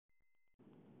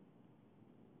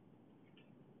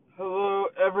Hello,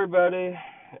 everybody,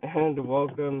 and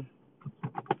welcome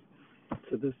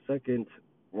to the second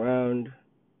round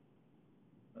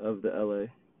of the LA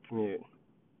commute.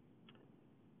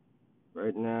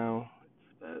 Right now,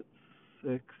 it's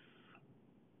at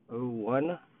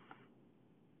 6:01.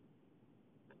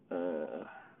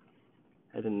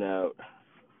 Heading out.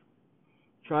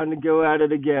 Trying to go at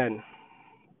it again.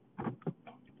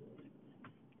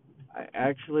 I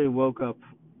actually woke up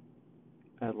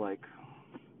at like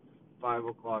 5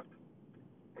 o'clock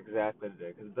exactly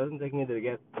today, because it doesn't take me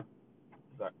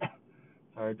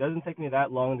Sorry, it doesn't take me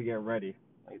that long to get ready.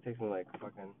 Like, it takes me like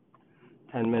fucking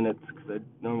 10 minutes, because I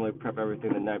normally prep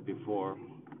everything the night before.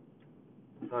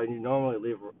 So I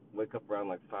normally wake up around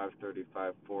like 5:30,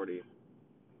 5:40.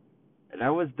 And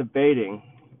I was debating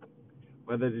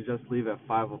whether to just leave at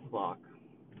 5 o'clock,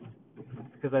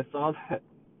 because I saw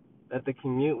that the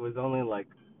commute was only like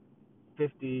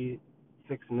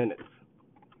 56 minutes.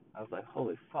 I was like,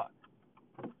 holy fuck,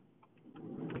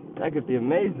 that could be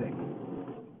amazing.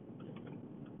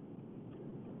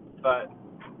 But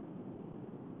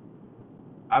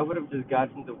I would have just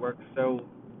gotten to work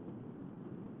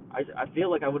I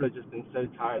feel like I would have just been so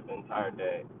tired the entire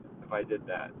day if I did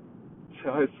that.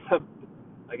 So I slept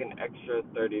like an extra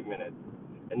 30 minutes.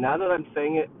 And now that I'm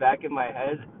saying it back in my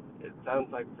head, it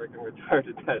sounds like freaking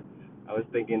retarded that I was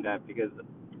thinking that, because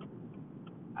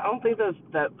I don't think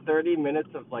that 30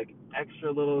 minutes of like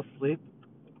extra little sleep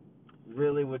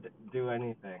really would do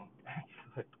anything.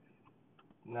 Actually,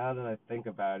 now that I think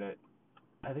about it,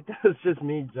 I think that was just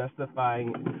me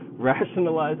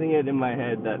rationalizing it in my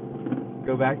head that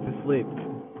go back to sleep.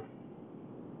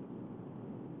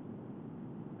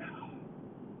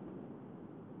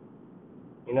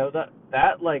 You know,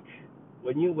 that like,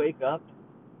 when you wake up,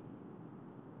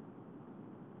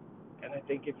 and I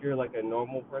think if you're like a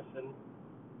normal person,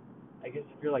 I guess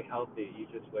if you're like healthy, you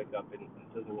just wake up and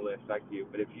it doesn't really affect you.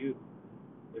 But if you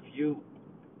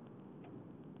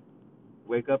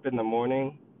wake up in the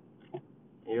morning and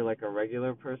you're like a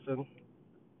regular person,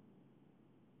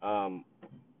 um,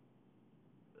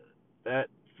 that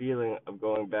feeling of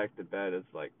going back to bed is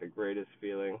like the greatest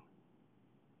feeling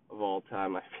of all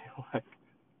time. I feel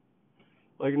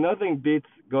like nothing beats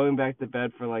going back to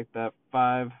bed for like that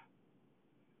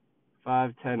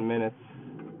 10 minutes.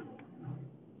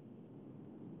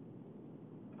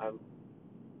 Um,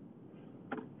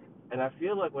 and I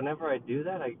feel like whenever I do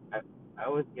that, I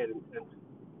always get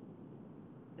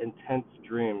intense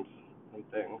dreams and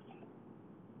things.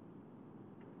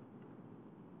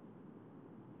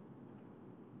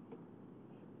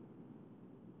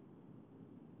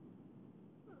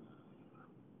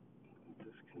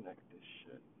 Disconnect this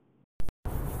shit.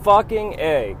 Fucking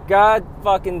A. God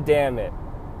fucking damn it.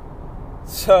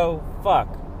 So,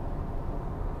 fuck.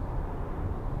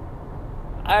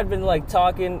 I'd been like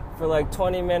talking for like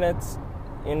 20 minutes,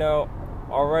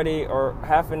 already, or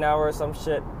half an hour or some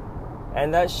shit,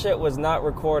 and that shit was not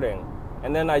recording.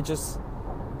 And then I just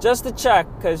to check,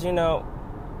 because, I don't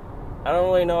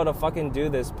really know how to fucking do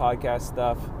this podcast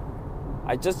stuff.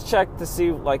 I just checked to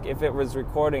see like if it was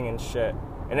recording and shit,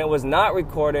 and it was not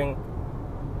recording.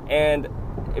 And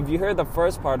if you hear the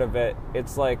first part of it,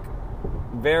 it's like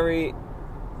very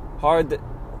hard to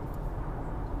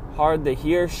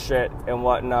hear shit and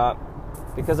whatnot,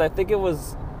 because I think it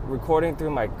was recording through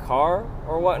my car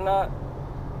or whatnot.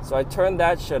 So I turned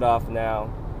that shit off now.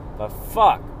 But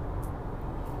fuck,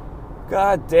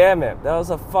 god damn it, that was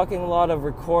a fucking lot of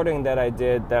recording that I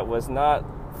did that was not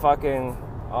fucking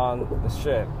on the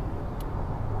shit.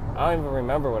 I don't even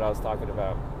remember what I was talking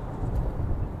about.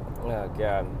 Oh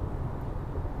god,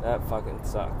 that fucking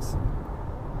sucks.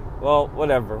 Well,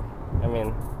 whatever. I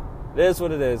mean, it is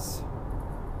what it is.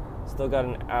 Still got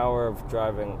an hour of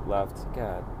driving left.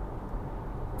 God,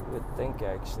 you would think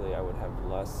actually I would have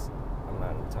less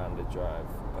amount of time to drive,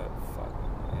 but fuck,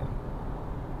 man.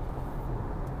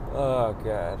 Oh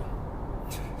god.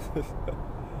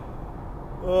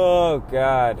 Oh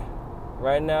god.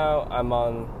 Right now I'm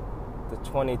on the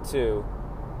 22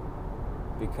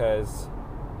 because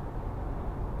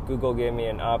Google gave me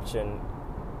an option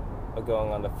of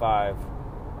going on the 5.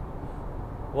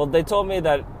 Well, they told me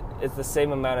that it's the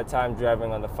same amount of time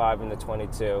driving on the 5 and the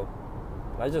 22.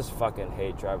 I just fucking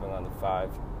hate driving on the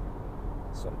 5.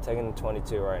 So I'm taking the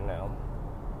 22 right now.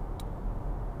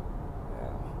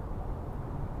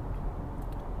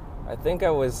 Yeah. I think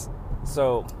as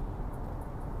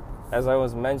I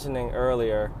was mentioning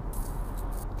earlier,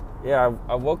 yeah,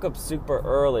 I woke up super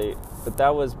early, but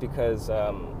that was because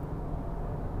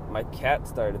my cat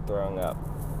started throwing up.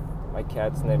 My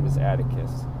cat's name is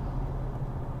Atticus.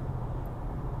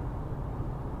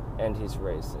 And he's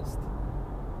racist.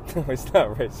 No, he's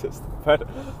not racist, but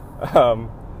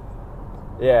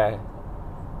yeah,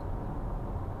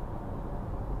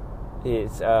 he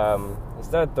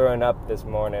started throwing up this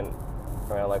morning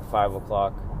around like 5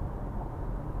 o'clock,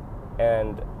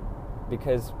 and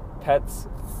because pets,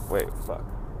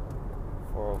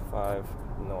 405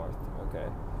 north, okay,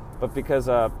 but because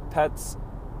pets,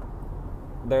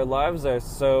 their lives are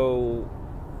so,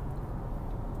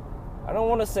 I don't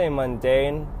want to say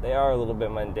mundane, they are a little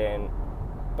bit mundane,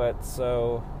 but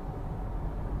so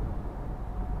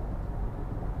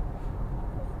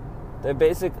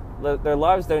their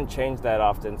lives don't change that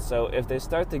often. So if they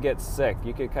start to get sick,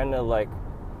 you could kind of like,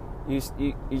 you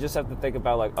just have to think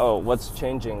about like, oh, what's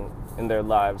changing in their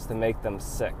lives to make them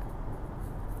sick?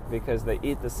 Because they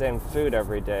eat the same food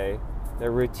every day,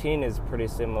 their routine is pretty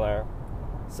similar,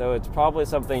 so it's probably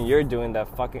something you're doing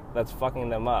that's fucking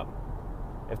them up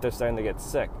if they're starting to get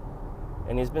sick.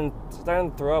 And he's been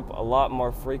starting to throw up a lot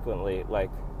more frequently,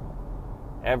 like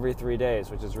every 3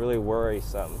 days, which is really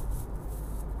worrisome.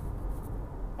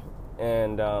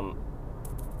 And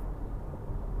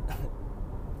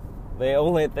the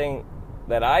only thing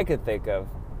that I could think of,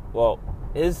 well,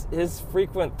 his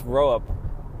frequent throw up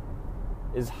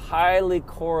is highly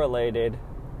correlated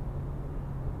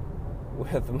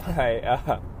with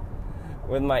my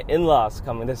in-laws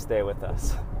coming to stay with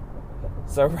us.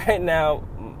 So right now,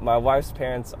 my wife's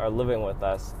parents are living with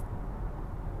us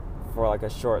for like a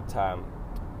short time.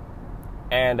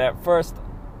 And at first,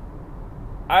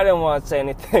 I didn't want to say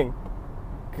anything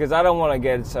because I don't want to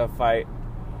get into a fight.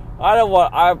 I'm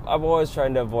always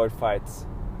trying to avoid fights.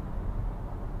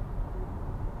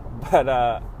 But,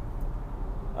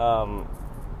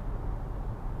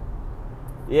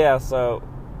 yeah, so,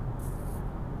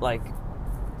 like,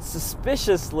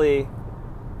 suspiciously,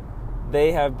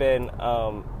 they have been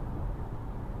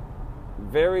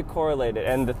very correlated.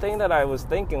 And the thing that I was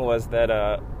thinking was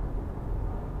that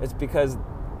it's because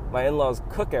my in-laws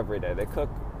cook every day. They cook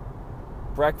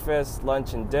breakfast,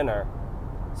 lunch, and dinner.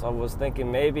 So I was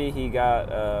thinking maybe he got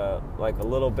like a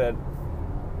little bit,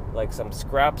 like some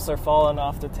scraps are falling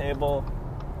off the table.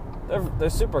 They're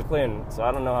super clean, so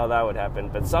I don't know how that would happen.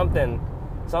 But something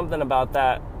about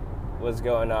that was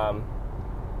going on.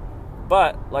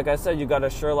 But, like I said, you gotta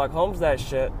Sherlock Holmes that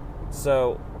shit.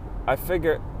 So,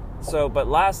 but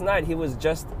last night he was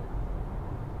just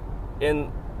in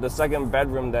the second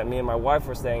bedroom that me and my wife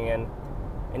were staying in,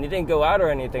 and he didn't go out or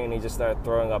anything, and he just started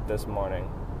throwing up this morning.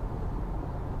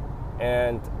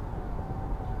 And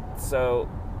so,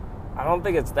 I don't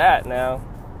think it's that now.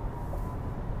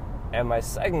 And my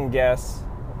second guess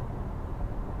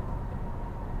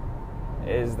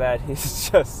is that he's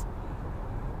just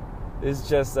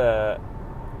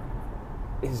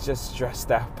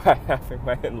stressed out by having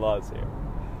my in-laws here.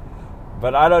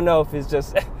 But I don't know if I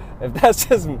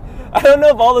don't know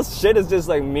if all this shit is just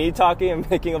like me talking and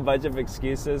making a bunch of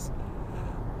excuses.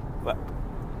 But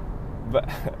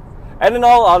and in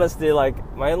all honesty,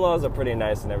 like, my in-laws are pretty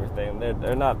nice and everything.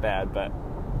 They're not bad, but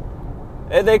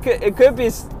it could be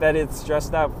that it's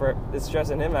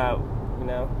stressing him out, you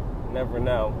know? You never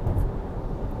know.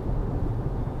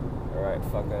 Alright,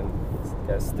 fucking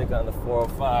gotta stick on the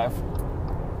 405.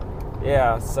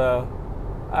 Yeah, so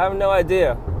I have no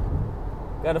idea.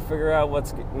 Gotta figure out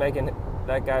what's making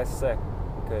that guy sick,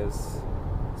 because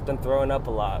he's been throwing up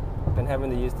a lot. I've been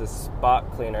having to use this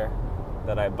spot cleaner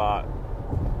that I bought.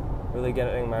 Really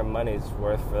getting my money's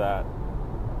worth for that.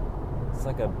 It's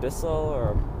like a Bissell,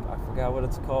 or I forgot what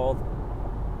it's called.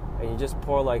 And you just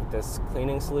pour like this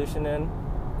cleaning solution in,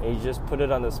 and you just put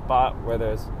it on the spot where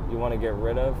you want to get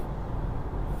rid of.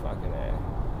 Fucking A.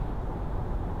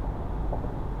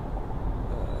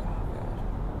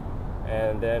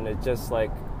 And then it just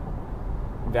like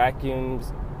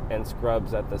vacuums and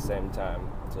scrubs at the same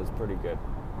time, so it's pretty good.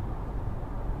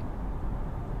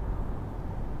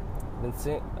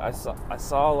 I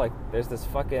saw like there's this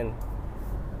fucking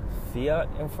Fiat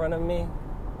in front of me,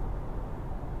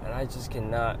 and I just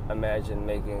cannot imagine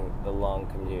making the long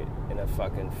commute in a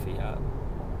fucking Fiat.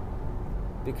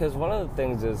 Because one of the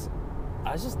things is,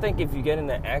 I just think if you get in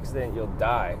an accident, you'll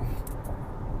die.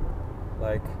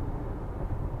 Like,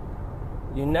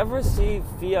 you never see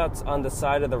Fiats on the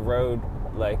side of the road,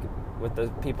 like, with the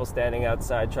people standing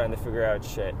outside trying to figure out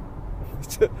shit.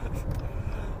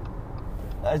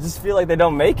 I just feel like they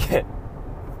don't make it.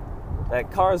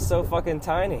 That car is so fucking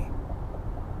tiny.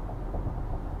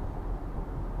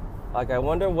 Like, I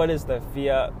wonder what is the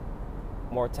Fiat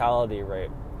mortality rate.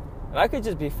 And I could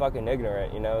just be fucking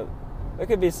ignorant, you know? There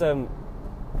could be some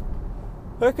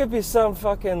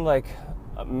fucking, like,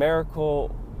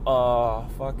 miracle,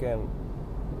 fucking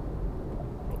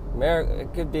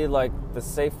It could be like the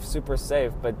super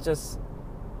safe, but just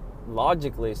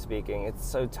logically speaking, it's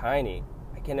so tiny.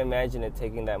 I can't imagine it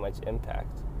taking that much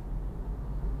impact.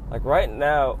 Like right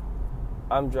now,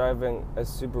 I'm driving a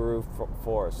Subaru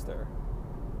Forester,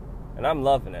 and I'm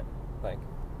loving it. Like,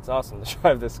 it's awesome to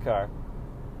drive this car.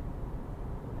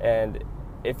 And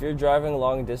if you're driving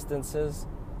long distances,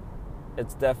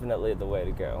 it's definitely the way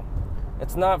to go.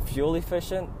 It's not fuel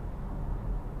efficient,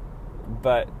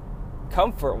 but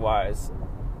comfort-wise,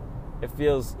 it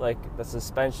feels like the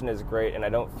suspension is great and I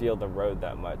don't feel the road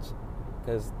that much.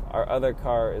 Because our other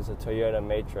car is a Toyota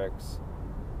Matrix,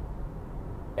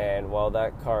 and while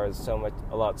that car is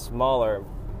a lot smaller,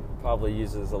 probably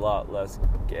uses a lot less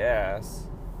gas.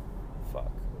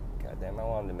 Fuck. Goddamn, I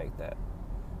wanted to make that.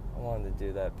 I wanted to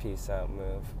do that peace out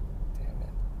move. Damn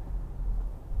it.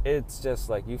 It's just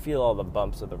like you feel all the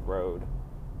bumps of the road.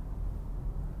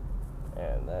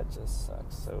 And that just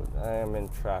sucks. So I am in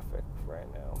traffic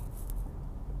right now.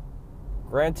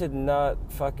 Granted,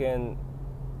 not fucking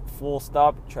full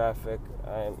stop traffic.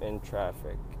 I am in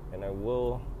traffic. And I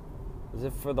will... Is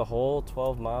it for the whole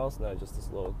 12 miles? No, just this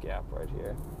little gap right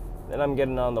here. Then I'm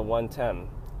getting on the 110.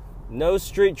 No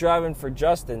street driving for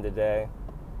Justin today.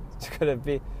 It's gonna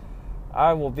be...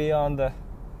 I will be on the...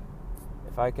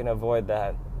 If I can avoid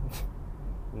that.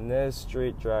 No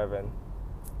street driving.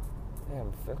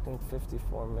 Damn, fucking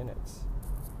 54 minutes.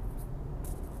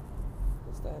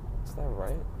 Is that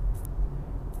right?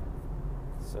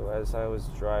 So as I was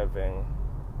driving,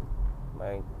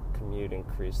 my commute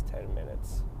increased 10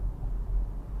 minutes.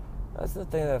 That's the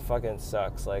thing that fucking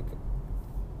sucks. Like,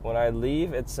 when I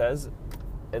leave, it says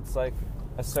it's like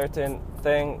a certain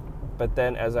thing, but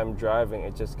then as I'm driving,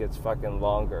 it just gets fucking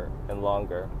longer and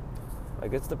longer.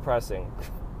 Like, it's depressing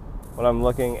when I'm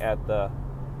looking at the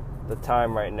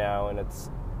time right now and it's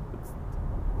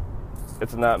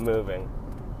not moving.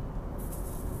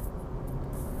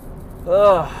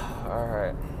 Ugh,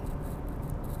 alright.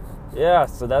 Yeah,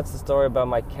 so that's the story about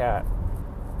my cat.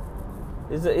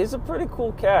 He's a pretty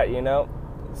cool cat, you know?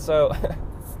 So,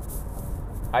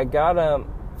 I got him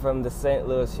from the St.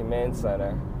 Louis Humane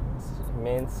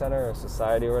Center or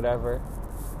Society or whatever.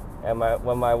 And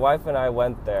when my wife and I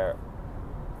went there,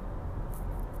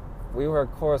 we were,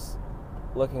 of course,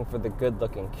 looking for the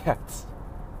good-looking cats.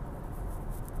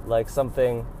 Like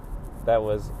something that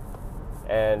was...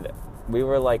 And we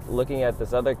were, like, looking at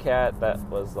this other cat that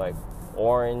was, like,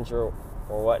 orange or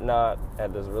whatnot,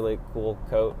 had this really cool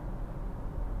coat.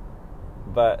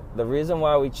 But the reason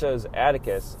why we chose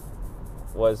Atticus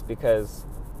was because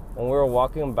when we were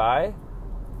walking by,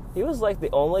 he was like the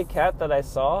only cat that I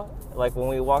saw. Like when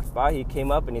we walked by, he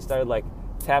came up and he started like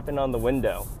tapping on the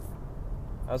window.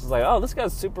 I was just like, oh, this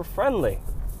guy's super friendly.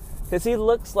 Because he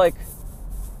looks like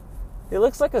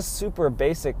a super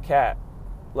basic cat.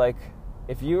 Like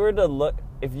if you were to look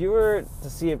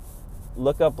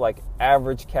up like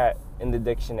average cat in the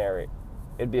dictionary,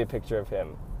 it'd be a picture of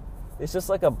him. It's just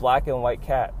like a black and white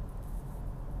cat.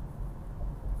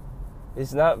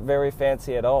 He's not very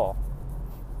fancy at all.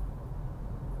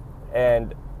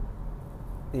 And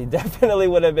he definitely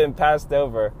would have been passed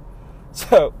over.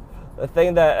 So the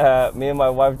thing that me and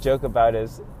my wife joke about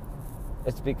is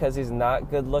it's because he's not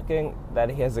good looking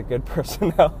that he has a good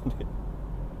personality.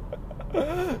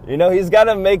 You know, he's got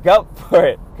to make up for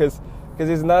it because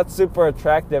he's not super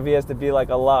attractive. He has to be like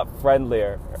a lot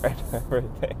friendlier and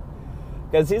everything.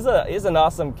 Because he's an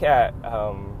awesome cat.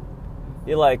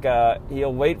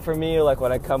 He'll wait for me like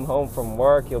when I come home from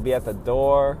work. He'll be at the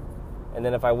door, and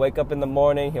then if I wake up in the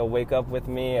morning, he'll wake up with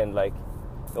me and like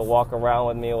he'll walk around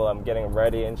with me while I'm getting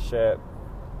ready and shit.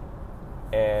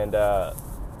 And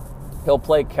he'll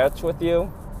play catch with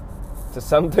you to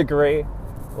some degree.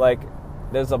 Like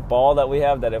there's a ball that we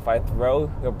have that if I throw,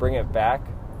 he'll bring it back.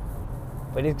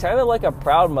 But he's kind of like a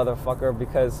proud motherfucker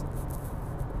because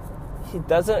he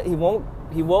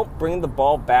won't bring the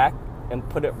ball back and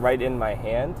put it right in my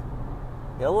hand.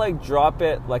 He'll like drop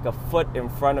it like a foot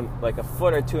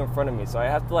or two in front of me. So I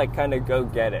have to like kind of go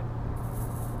get it.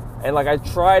 And like I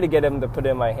try to get him to put it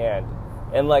in my hand.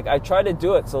 And like I try to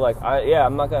do it so like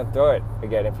I'm not gonna throw it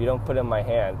again if you don't put it in my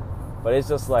hand. But it's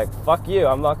just like, fuck you,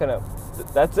 I'm not gonna,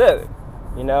 that's it.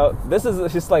 You know, this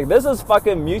is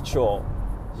fucking mutual.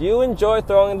 You enjoy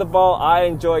throwing the ball, I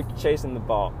enjoy chasing the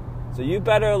ball. So you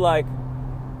better like,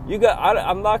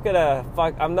 I'm not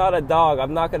a dog.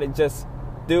 I'm not gonna just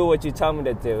do what you tell me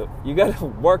to do. You gotta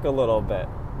work a little bit.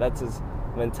 That's his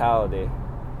mentality.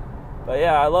 But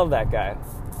yeah, I love that guy.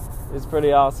 He's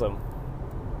pretty awesome.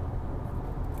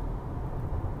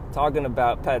 Talking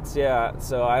about pets, yeah.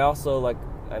 So I also, like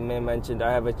I mentioned,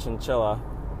 I have a chinchilla.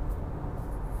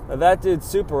 Now that dude's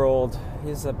super old.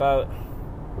 he's about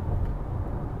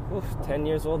 10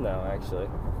 years old now, actually.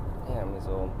 Damn, he's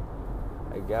old.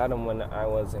 I got him when I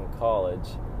was in college.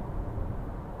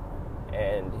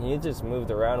 And he just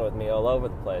moved around with me all over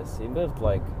the place. He moved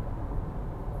like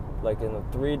in the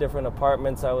 3 different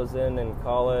apartments I was in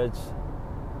college.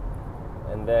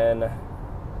 And then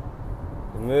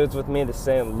he moved with me to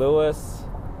St. Louis.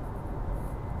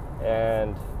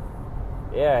 And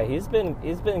yeah, he's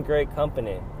been great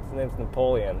company. His name's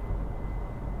Napoleon.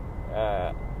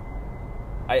 I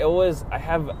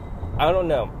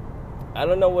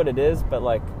don't know what it is, but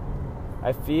like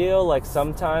I feel like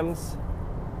sometimes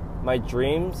my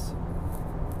dreams,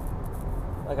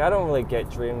 like I don't really get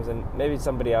dreams, and maybe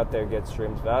somebody out there gets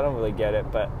dreams, but I don't really get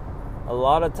it. But a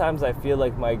lot of times I feel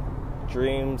like my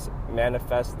dreams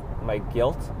manifest my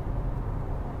guilt,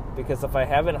 because if I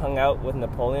haven't hung out with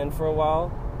Napoleon for a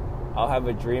while, I'll have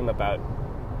a dream about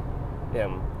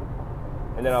him,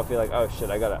 and then I'll feel like, oh shit,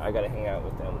 I gotta hang out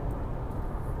with him.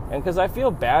 And because I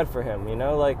feel bad for him, you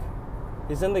know, like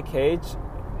he's in the cage,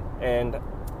 and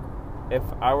if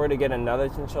I were to get another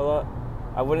chinchilla,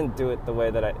 I wouldn't do it the way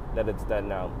that it's done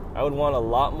now. I would want a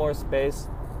lot more space,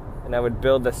 and I would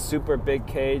build a super big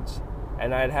cage,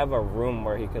 and I'd have a room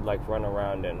where he could like run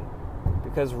around in.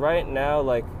 Because right now,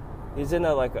 like he's in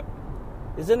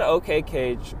an okay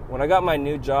cage. When I got my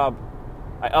new job,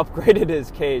 I upgraded his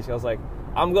cage. I was like,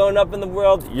 I'm going up in the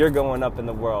world, you're going up in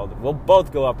the world. We'll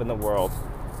both go up in the world.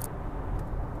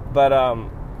 But I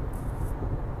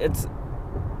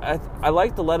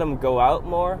like to let him go out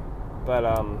more, but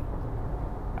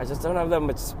I just don't have that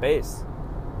much space.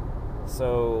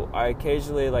 So I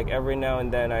occasionally, like every now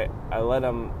and then, I let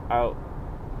him out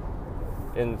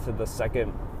into the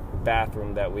second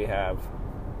bathroom that we have,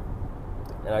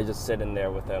 and I just sit in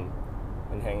there with him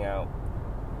and hang out.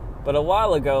 But a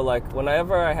while ago, like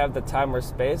whenever I have the time or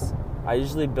space, I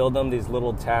usually build them these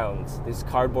little towns, these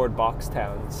cardboard box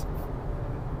towns.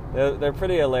 They're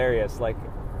pretty hilarious. Like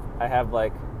I have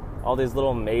like all these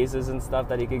little mazes and stuff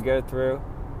that he could go through,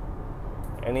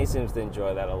 and he seems to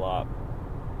enjoy that a lot.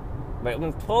 But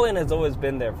Napoleon has always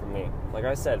been there for me. Like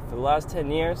I said, for the last 10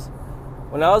 years,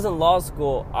 when I was in law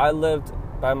school, I lived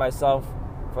by myself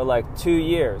for like 2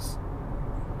 years.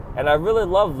 And I really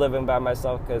loved living by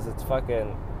myself because it's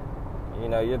fucking, you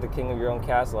know, you're the king of your own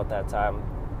castle at that time.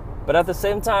 But at the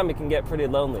same time, it can get pretty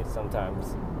lonely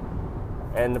sometimes.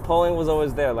 And Napoleon was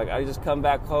always there. Like, I just come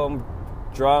back home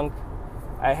drunk.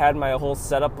 I had my whole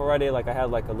setup already. Like, I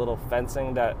had like a little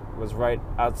fencing that was right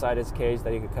outside his cage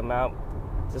that he could come out.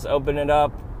 Just open it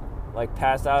up, like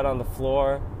pass out on the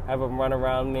floor, have him run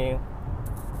around me.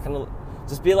 Kind of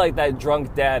just be like that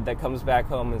drunk dad that comes back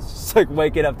home and is just like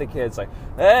waking up the kids, like,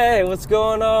 hey, what's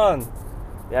going on?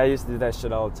 Yeah, I used to do that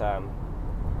shit all the time.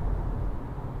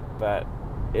 But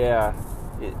yeah,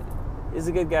 he's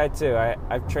a good guy too.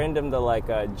 I've trained him to like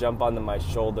jump onto my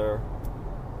shoulder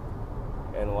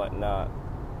and whatnot.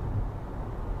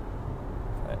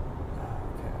 But,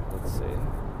 okay, let's see.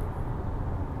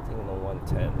 I think I'm a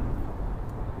 110.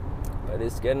 But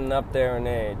he's getting up there in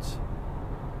age.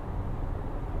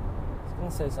 I was going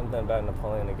to say something about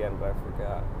Napoleon again, but I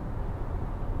forgot.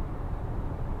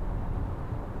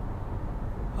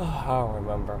 Oh, I don't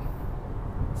remember.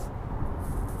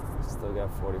 Still got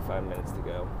 45 minutes to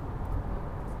go.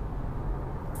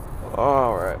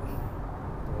 Alright.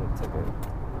 I'm going to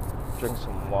drink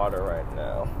some water right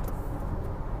now.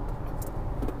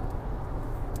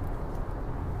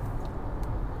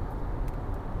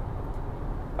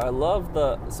 I love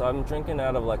so I'm drinking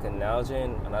out of like a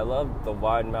Nalgene, and I love the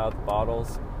wide mouth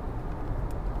bottles.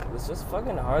 It's just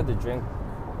fucking hard to drink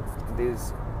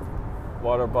these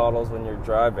water bottles when you're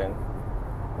driving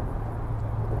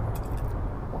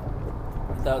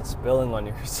without spilling on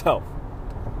yourself.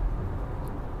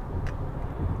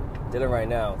 Did it right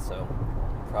now, so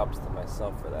props to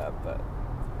myself for that, but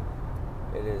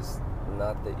it is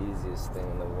not the easiest thing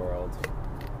in the world.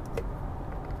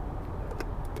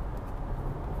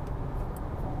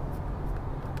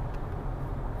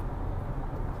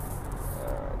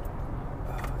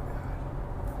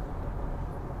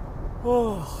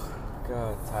 Oh,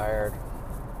 God, tired.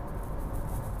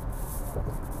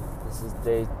 This is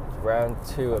round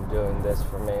 2 of doing this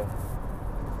for me.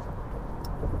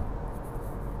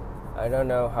 I don't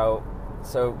know how,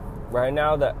 so right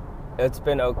now that it's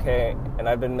been okay, and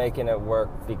I've been making it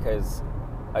work because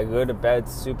I go to bed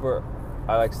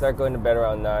I like start going to bed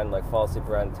around 9, like fall asleep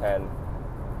around 10,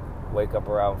 wake up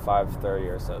around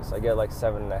 5:30 or so. So I get like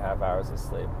 7.5 hours of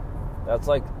sleep. That's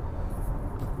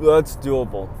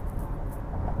doable.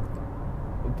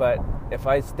 But if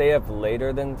I stay up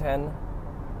later than 10,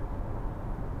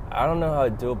 I don't know how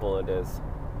doable it is.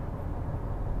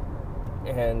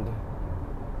 And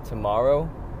tomorrow,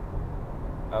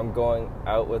 I'm going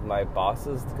out with my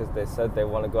bosses because they said they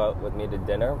want to go out with me to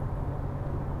dinner.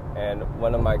 And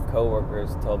one of my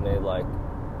coworkers told me, like,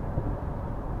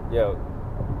 yo,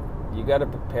 you got to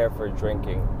prepare for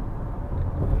drinking.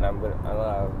 And I'm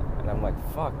like,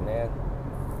 fuck, man.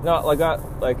 No,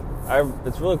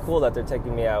 it's really cool that they're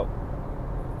taking me out.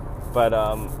 But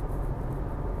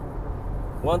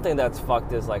one thing that's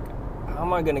fucked is, like, how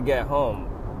am I gonna get home?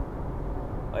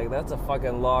 Like, that's a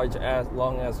fucking long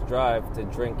ass drive to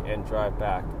drink and drive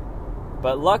back.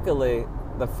 But luckily,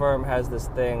 the firm has this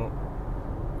thing.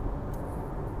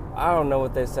 I don't know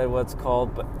what they said what it's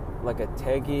called, but like a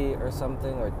Teggy or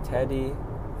something, or Teddy.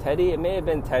 It may have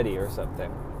been Teddy or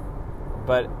something.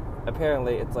 But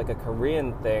apparently it's like a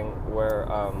Korean thing where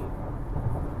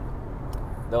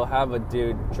they'll have a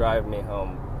dude drive me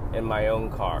home in my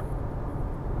own car,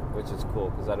 which is cool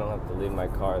because I don't have to leave my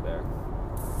car there.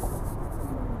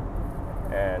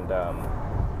 And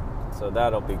so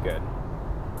that'll be good.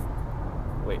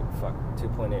 Wait, fuck,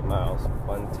 2.8 miles,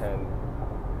 110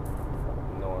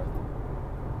 north.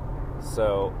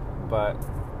 So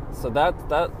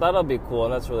that'll be cool,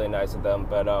 and that's really nice of them.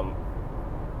 But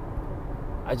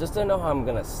I just don't know how I'm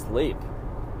gonna sleep.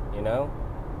 You know,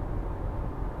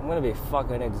 I'm gonna be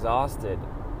fucking exhausted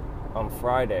on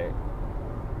Friday.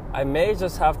 I may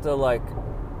just have to, like,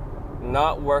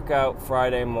 not work out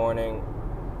Friday morning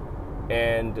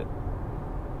and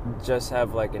just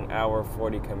have like an hour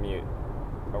 40 commute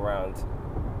around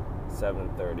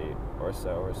 7:30 or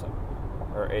so,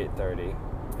 or 8:30,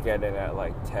 get in at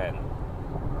like 10,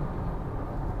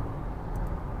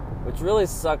 which really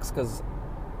sucks because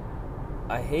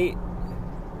I hate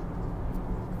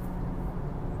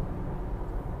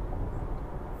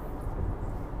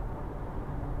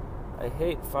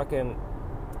fucking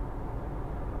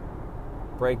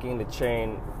breaking the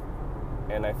chain,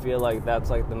 and I feel like that's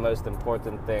like the most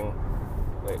important thing.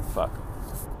 Wait, fuck.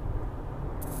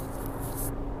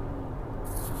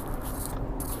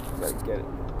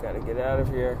 Gotta get out of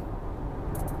here.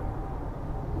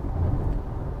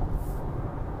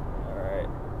 Alright.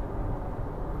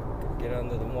 Get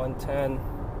under the 110.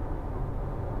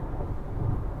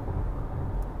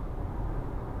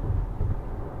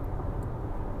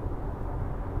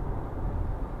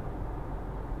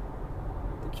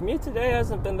 Commute today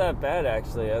hasn't been that bad,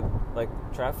 actually. Like,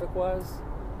 traffic-wise,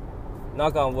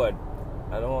 knock on wood.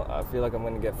 I feel like I'm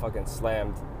gonna get fucking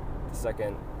slammed the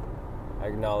second I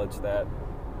acknowledge that.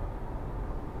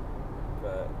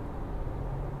 But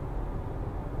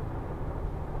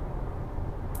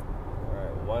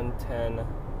alright, 110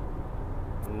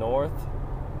 north.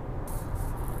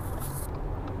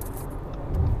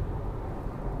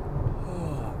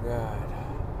 Oh god.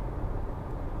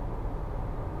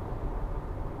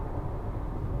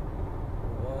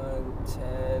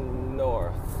 110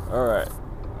 north. Alright.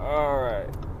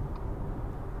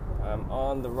 I'm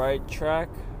on the right track.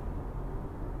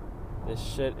 This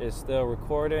shit is still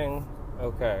recording.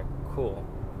 Okay, cool.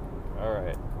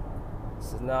 Alright.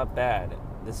 This is not bad.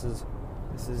 This is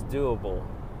doable.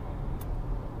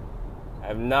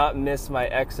 I've not missed my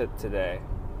exit today.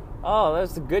 Oh,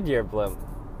 there's the Goodyear blimp.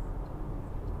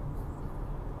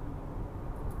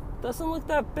 Doesn't look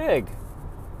that big.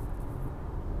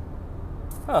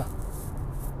 Huh.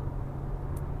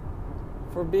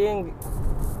 For being...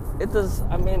 It does...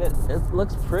 I mean, it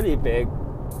looks pretty big.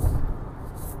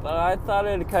 But I thought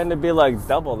it'd kind of be like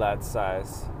double that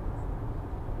size.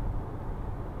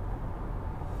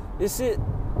 You see...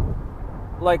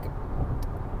 Like...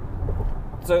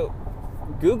 So,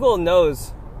 Google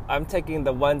knows I'm taking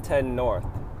the 110 north.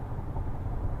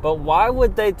 But why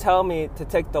would they tell me to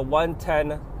take the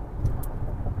 110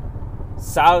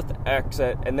 south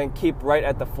exit and then keep right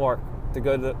at the fork to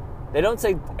go to the... They don't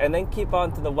say, and then keep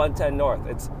on to the 110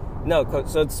 north.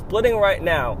 So it's splitting right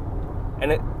now,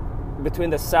 and between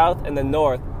the south and the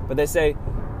north, but they say,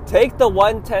 take the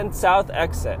 110 south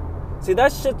exit. See,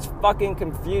 that shit's fucking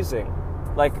confusing.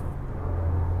 Like,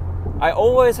 I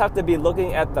always have to be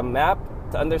looking at the map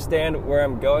to understand where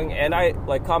I'm going, and I,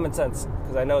 like, common sense,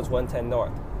 because I know it's 110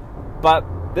 north. But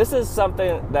this is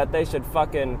something that they should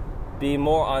fucking be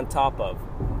more on top of.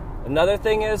 Another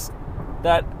thing is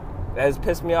that has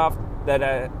pissed me off that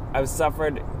I've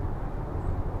suffered,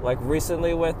 like,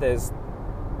 recently with is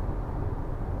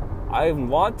I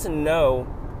want to know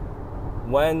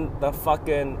when the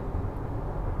fucking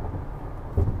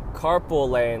carpool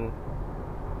lane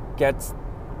gets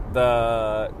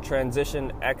the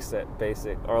transition exit,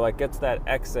 or like gets that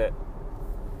exit,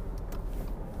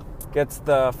 gets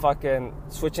the fucking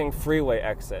switching freeway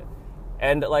exit.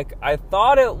 And like I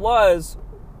thought it was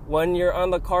when you're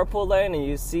on the carpool lane and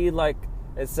you see, like,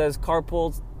 it says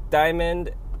carpool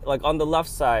diamond, like, on the left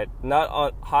side, not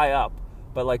on high up,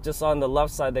 but, like, just on the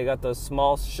left side, they got those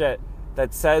small shit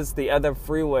that says the other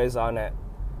freeways on it.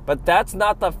 But that's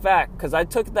not the fact, because I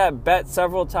took that bet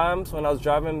several times when I was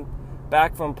driving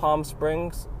back from Palm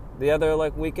Springs the other,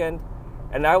 like, weekend,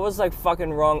 and I was, like,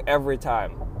 fucking wrong every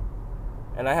time.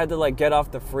 And I had to, like, get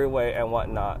off the freeway and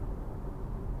whatnot.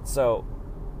 So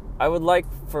I would like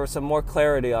for some more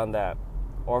clarity on that,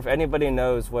 or if anybody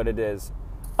knows what it is,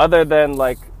 other than,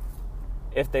 like,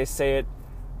 if they say it.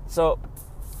 So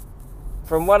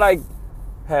from what I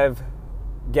have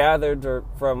gathered or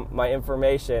from my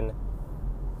information,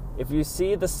 if you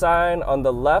see the sign on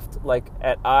the left, like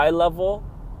at eye level,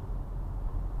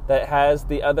 that has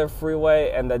the other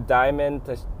freeway and the diamond,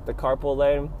 the carpool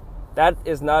lane, that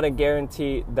is not a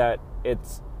guarantee that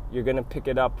you're going to pick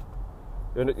it up.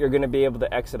 You're going to be able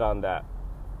to exit on that.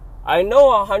 I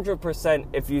know 100%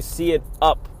 if you see it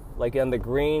up, like on the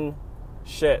green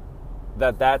shit,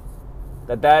 that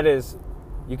is,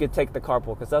 you could take the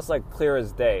carpool, because that's like clear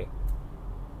as day.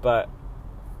 But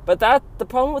that, the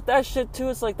problem with that shit too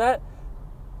is like that,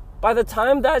 by the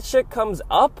time that shit comes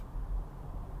up,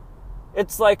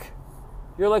 it's like,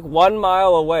 you're like 1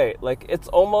 mile away. Like, it's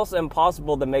almost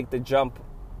impossible to make the jump,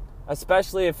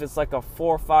 especially if it's like a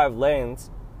 4 or 5 lanes,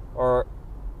 or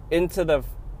into the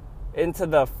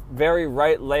very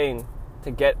right lane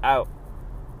to get out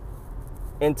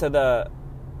in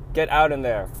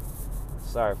there.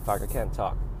 Sorry, fuck, I can't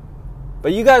talk.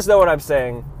 But you guys know what I'm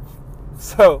saying.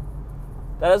 So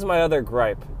that is my other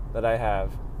gripe that I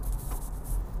have.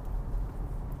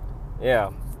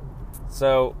 Yeah.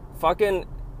 So fucking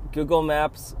Google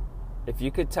Maps, if you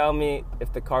could tell me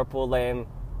if the carpool lane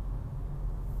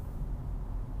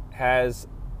has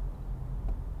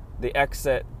the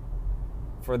exit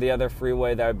for the other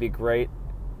freeway, that would be great.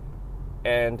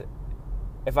 And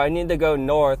if I need to go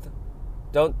north,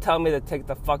 don't tell me to take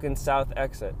the fucking south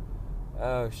exit.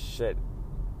 Oh shit.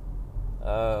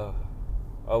 Oh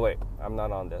wait, I'm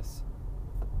not on this.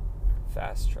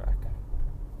 Fast track.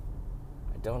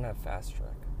 I don't have fast track.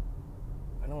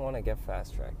 I don't want to get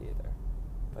fast track either,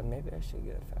 but maybe I should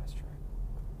get a fast track.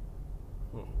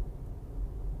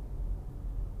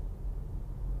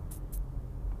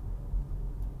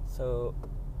 So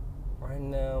right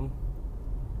now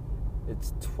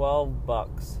it's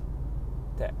 $12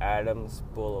 to Adams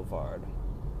Boulevard.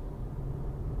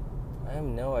 I have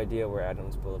no idea where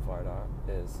Adams Boulevard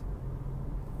is.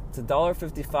 It's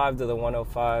 $1.55 to the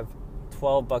 105,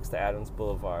 $12 to Adams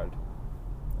Boulevard.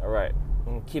 All right,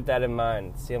 keep that in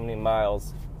mind. See how many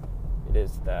miles it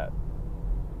is to that.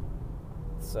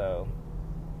 So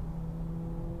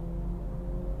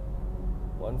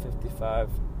 155,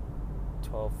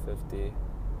 1250.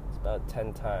 It's about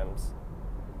 10 times.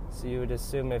 So you would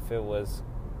assume if it was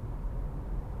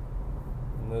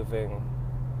moving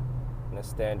in a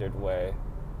standard way,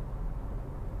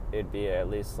 it'd be at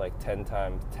least like 10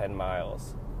 times 10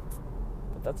 miles.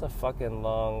 But that's a fucking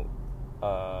long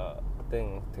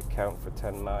thing to count for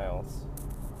 10 miles.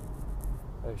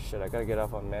 Oh shit, I gotta get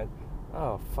off on man.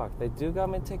 Oh fuck, they do got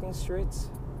me taking streets?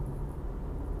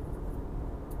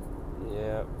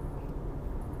 Yeah.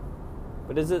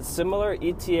 But is it similar,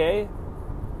 ETA?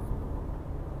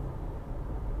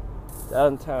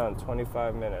 Downtown,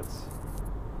 25 minutes.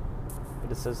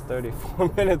 But it says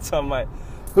 34 minutes on my...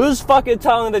 Who's fucking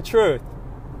telling the truth?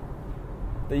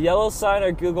 The yellow sign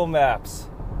or Google Maps?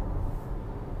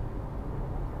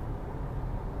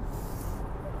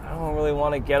 I don't really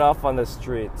want to get off on the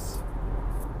streets.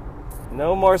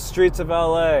 No more streets of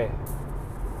LA.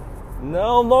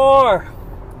 No more!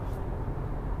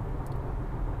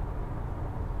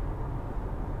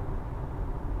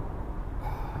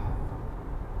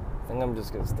 I think I'm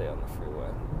just gonna stay on the freeway.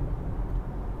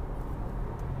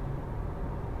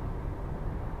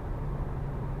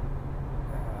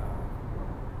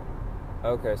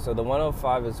 Okay, so the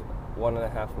 105 is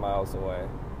 1.5 miles away.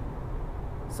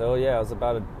 So yeah, it's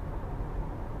about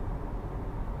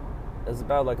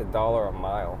like $1 a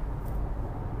mile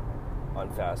on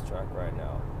fast track right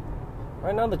now.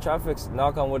 Right now the traffic's,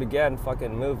 knock on wood again,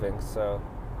 fucking moving. So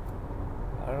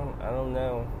I don't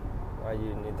know why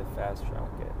you need to fast track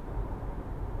it.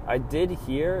 I did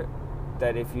hear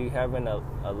that if you have an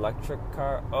electric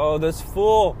car... Oh, this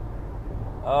fool!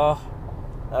 Oh,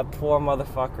 that poor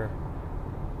motherfucker.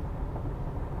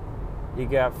 He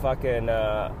got fucking...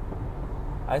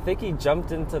 I think he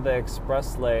jumped into the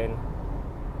express lane,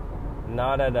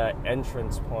 not at an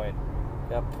entrance point.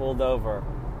 Got pulled over.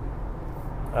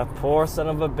 That poor son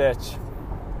of a bitch.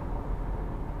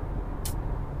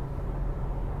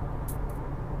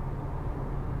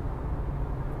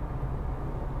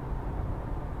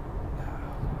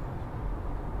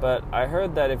 But I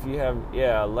heard that if you have,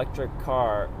 electric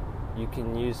car, you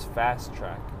can use fast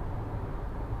track.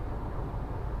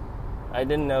 I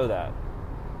didn't know that.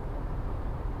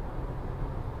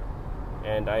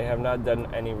 And I have not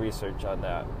done any research on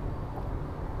that.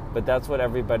 But that's what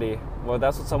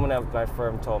that's what someone at my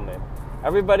firm told me.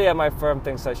 Everybody at my firm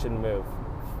thinks I should move.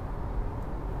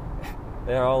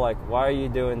 They're all like, why are you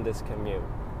doing this commute?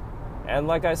 And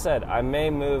like I said, I may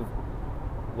move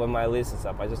when my lease is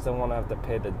up. I just don't want to have to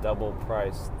pay the double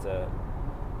price to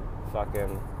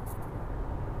fucking...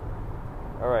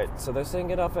 Alright, so they're saying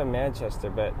get off at Manchester,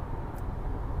 but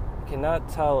I cannot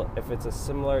tell if it's a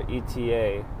similar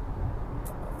ETA.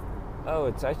 Oh,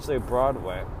 it's actually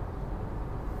Broadway.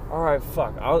 Alright,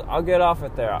 fuck. I'll get off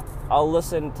it there. I'll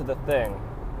listen to the thing.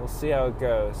 We'll see how it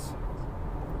goes.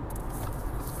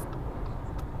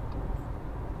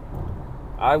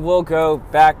 I will go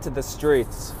back to the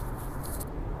streets.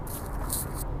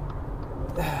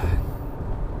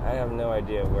 I have no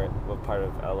idea what part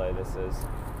of LA this is.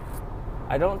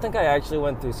 I don't think I actually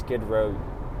went through Skid Row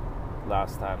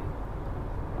last time.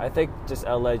 I think just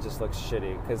LA just looks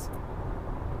shitty, because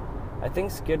I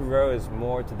think Skid Row is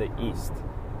more to the east.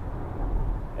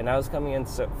 And I was coming in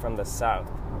from the south.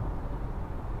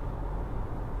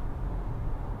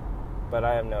 But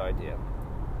I have no idea.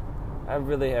 I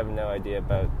really have no idea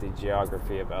about the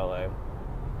geography of LA.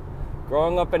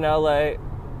 Growing up in LA,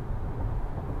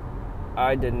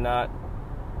 I did not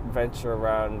venture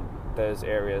around those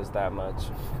areas that much.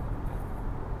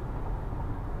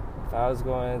 If I was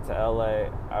going to LA,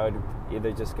 I would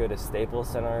either just go to Staples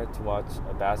Center to watch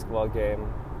a basketball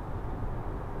game,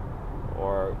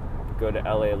 or go to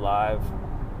LA Live,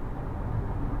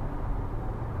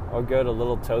 or go to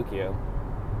Little Tokyo.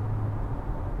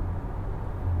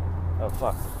 Oh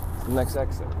fuck, it's the next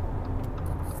exit.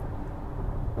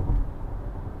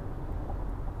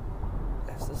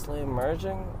 Is this lane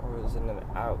merging, or is it an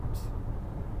out?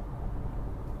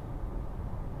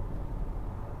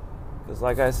 Because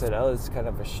like I said, LA's kind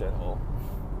of a shithole.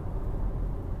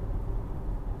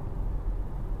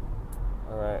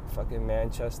 Alright, fucking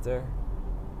Manchester.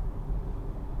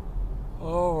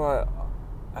 Alright,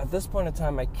 at this point in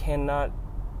time, I cannot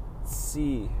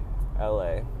see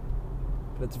LA.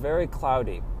 But it's very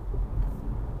cloudy.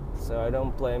 So I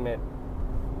don't blame it.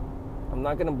 I'm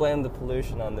not going to blame the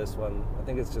pollution on this one. I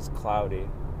think it's just cloudy.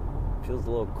 It feels a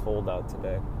little cold out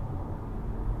today.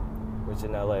 Which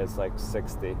in LA is like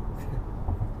 60.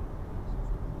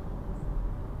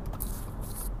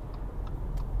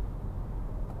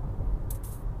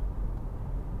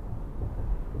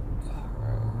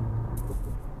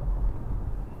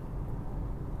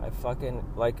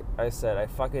 Like I said, I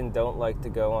fucking don't like to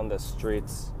go on the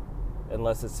streets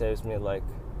unless it saves me like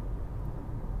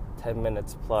 10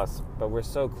 minutes plus. But we're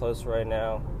so close right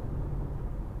now.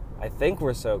 I think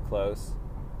we're so close.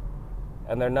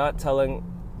 And they're not telling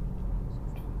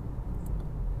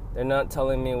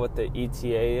me what the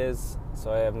ETA is,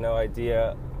 so I have no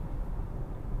idea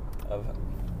of...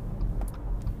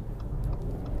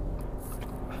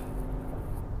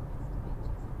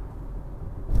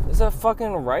 Is that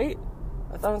fucking right?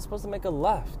 I thought I was supposed to make a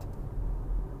left.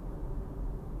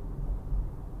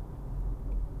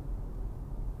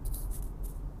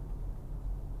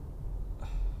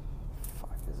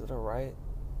 Fuck, is it a right?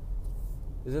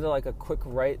 Is it like a quick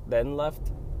right then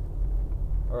left?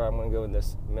 Or I'm gonna go in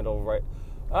this middle right.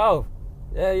 Oh!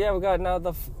 Yeah, we got now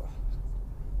the...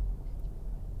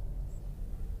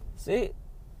 See?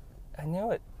 I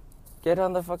knew it. Get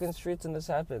on the fucking streets and this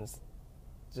happens.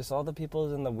 Just all the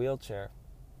people in the wheelchair.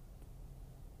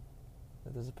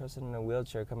 There's a person in a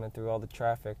wheelchair coming through all the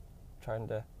traffic, trying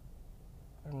to...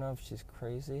 I don't know if she's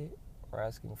crazy or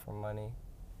asking for money.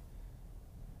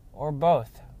 Or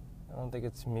both. I don't think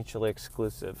it's mutually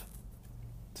exclusive.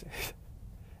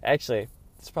 Actually,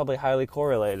 it's probably highly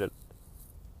correlated.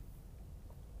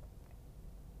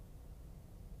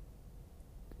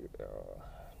 I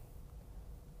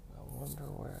wonder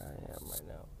where I am right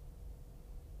now.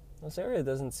 This area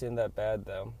doesn't seem that bad,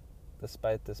 though,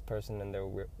 despite this person in their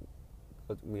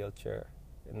wheelchair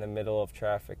in the middle of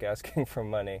traffic asking for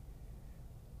money.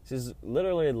 She's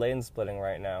literally lane splitting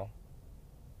right now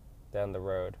down the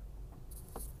road.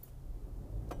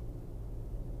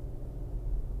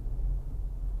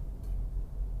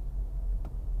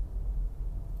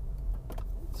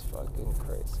 It's fucking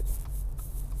crazy.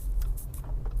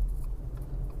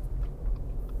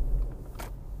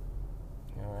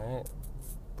 Alright.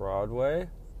 Broadway.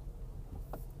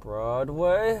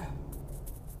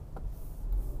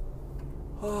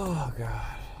 Oh,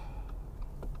 God.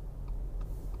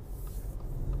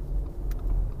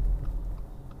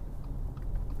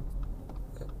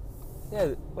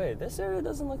 Yeah, wait, this area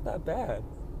doesn't look that bad.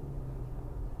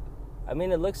 I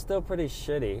mean, it looks still pretty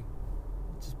shitty.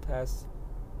 Just past...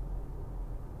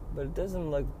 But it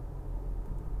doesn't look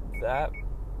that...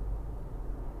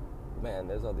 Man,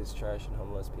 there's all these trash and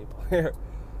homeless people here.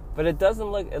 But it doesn't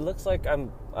look... It looks like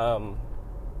I'm...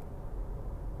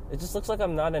 It just looks like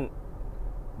I'm not in...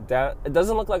 It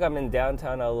doesn't look like I'm in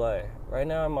downtown LA. Right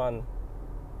now I'm on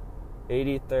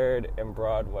 83rd and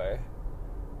Broadway.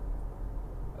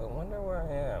 I wonder where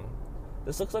I am.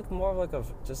 This looks like more of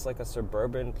like just like a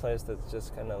suburban place that's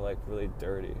just kind of like really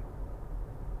dirty.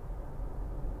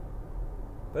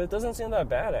 But it doesn't seem that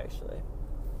bad, actually.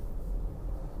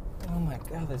 Oh my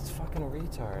god, this fucking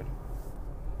retard.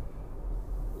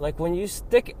 Like, when you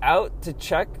stick out to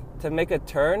check to make a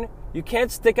turn, you can't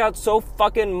stick out so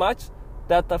fucking much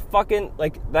that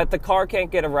that the car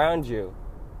can't get around you.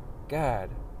 God,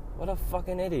 what a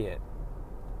fucking idiot.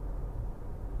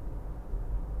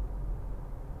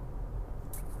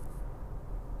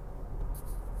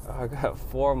 Oh, I got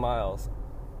 4 miles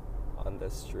on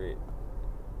this street.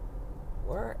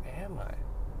 Where am I?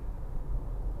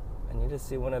 I need to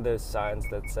see one of those signs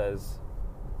that says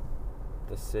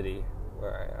the city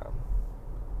where I am.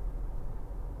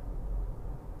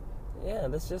 Yeah,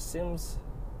 this just seems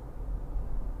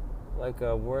like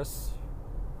a worse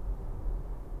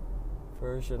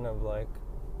version of like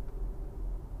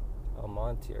El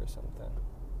Monte or something.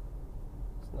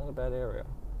 It's not a bad area.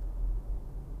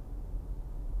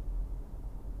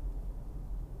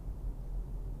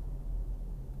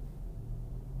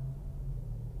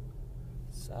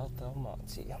 South El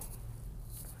Monte,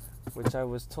 which I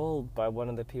was told by one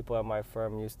of the people at my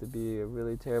firm used to be a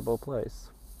really terrible place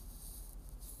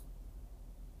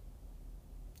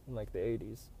in like the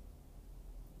 80s.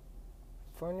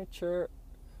 Furniture.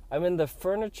 I'm in the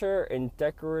Furniture and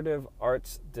Decorative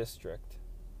Arts District.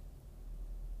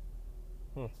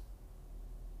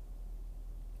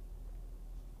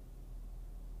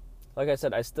 Like I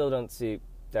said, I still don't see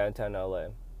downtown LA.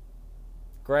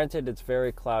 Granted, it's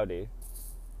very cloudy,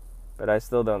 but I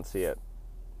still don't see it.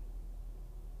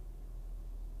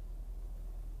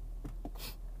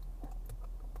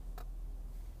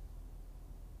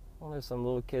 Well, there's some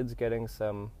little kids getting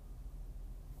some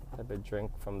type of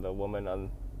drink from the woman on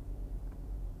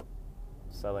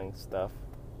selling stuff.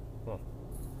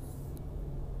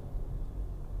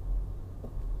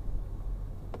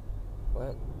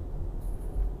 What?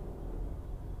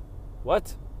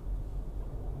 What?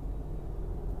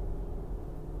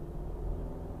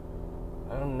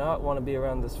 I do not want to be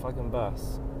around this fucking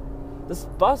bus. This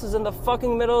bus is in the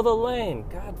fucking middle of the lane.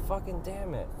 God fucking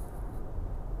damn it.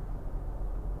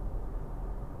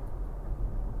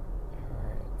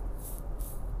 Alright.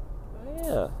 Oh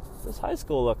yeah, this high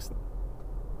school looks...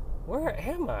 Where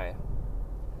am I?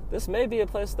 This may be a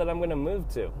place that I'm going to move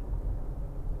to.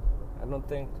 I don't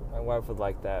think my wife would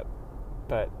like that.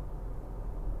 But...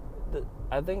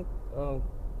 I think... Oh,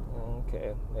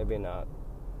 okay, maybe not.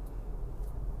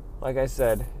 Like I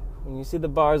said, when you see the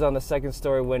bars on the second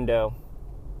story window,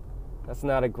 that's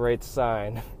not a great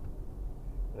sign.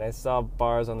 And I saw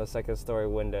bars on the second story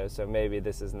window, so maybe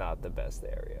this is not the best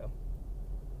area.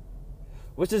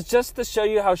 Which is just to show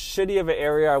you how shitty of an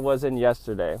area I was in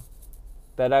yesterday.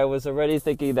 That I was already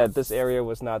thinking that this area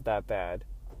was not that bad.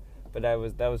 But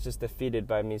that was just defeated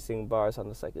by me seeing bars on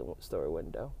the second story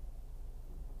window.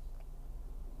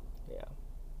 Yeah.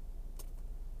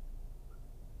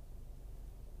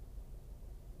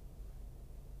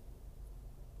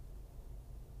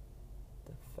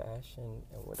 Fashion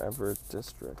and whatever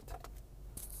district.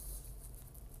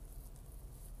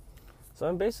 So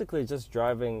I'm basically just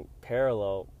driving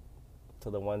parallel to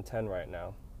the 110 right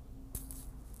now,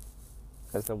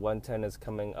 as the 110 is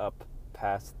coming up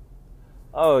past...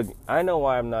 Oh, I know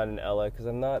why I'm not in LA, because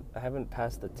I haven't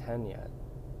passed the 10 yet.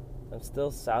 I'm still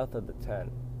south of the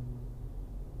 10.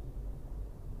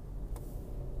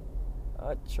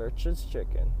 Church's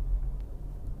Chicken.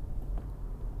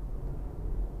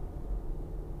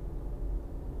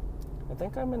 I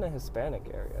think I'm in a Hispanic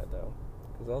area, though,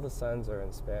 because all the signs are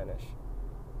in Spanish.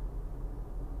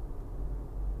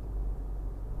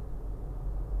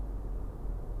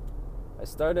 I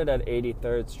started at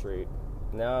 83rd Street.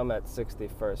 Now I'm at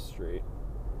 61st Street.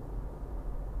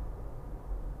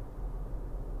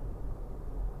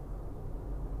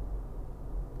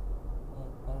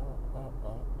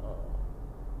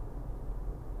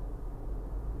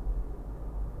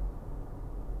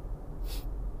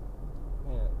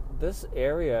 This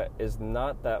area is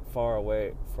not that far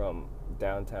away from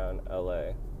downtown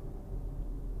LA.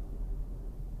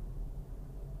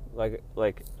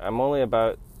 Like I'm only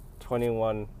about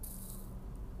 21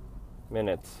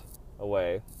 minutes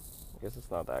away. I guess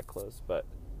it's not that close, but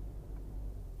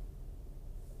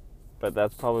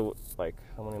that's probably like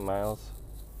how many miles?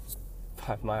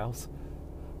 5 miles.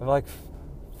 I'm like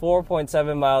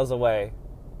 4.7 miles away.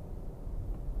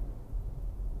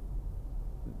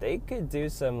 They could do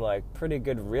some like pretty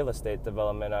good real estate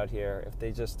development out here if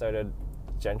they just started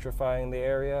gentrifying the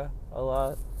area a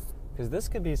lot, because this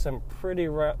could be some pretty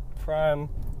prime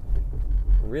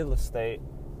real estate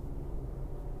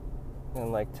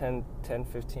in like 10,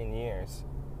 15 years.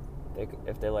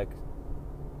 If they like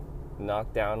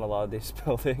knock down a lot of these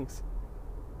buildings,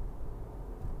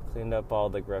 cleaned up all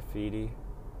the graffiti.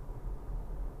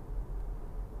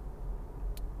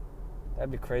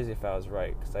 That'd be crazy if I was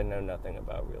right, because I know nothing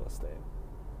about real estate.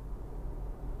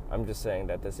 I'm just saying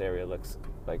that this area looks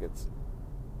like it's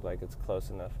close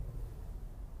enough.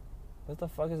 What the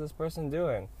fuck is this person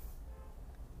doing?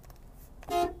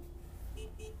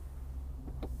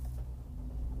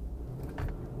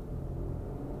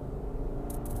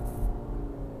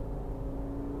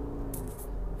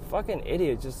 Fucking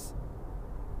idiot, just...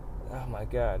 Oh my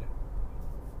god.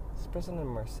 Is this person in a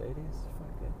Mercedes?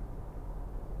 Fuck it.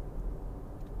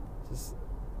 Just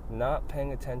not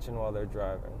paying attention while they're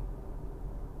driving.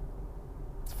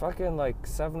 It's fucking like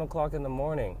 7 o'clock in the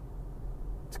morning.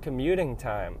 It's commuting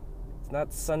time. It's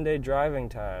not Sunday driving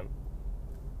time.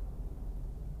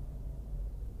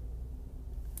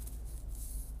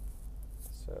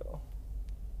 So,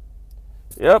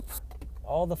 yep.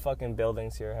 All the fucking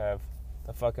buildings here have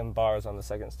the fucking bars on the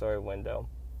second story window.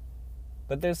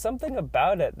 But there's something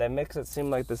about it that makes it seem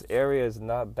like this area is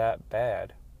not that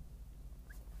bad.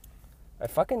 I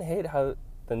fucking hate how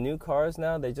the new cars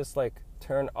now, they just like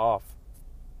turn off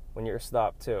when you're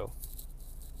stopped too.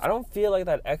 I don't feel like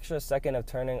that extra second of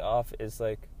turning off is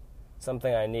like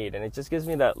something I need, and it just gives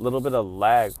me that little bit of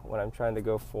lag when I'm trying to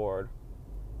go forward.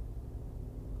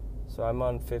 So I'm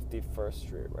on 51st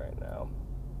Street right now.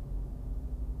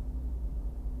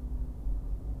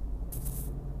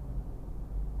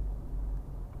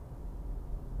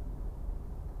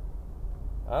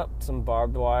 Up some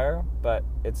barbed wire, but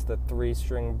it's the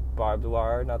 3-string barbed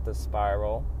wire, not the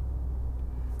spiral.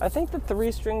 I think the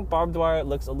 3-string barbed wire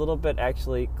looks a little bit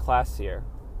actually classier.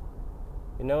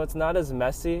 You know, it's not as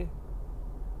messy.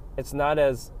 It's not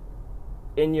as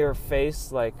in your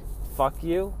face, like, fuck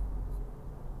you.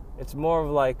 It's more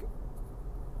of like,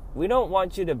 we don't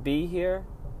want you to be here,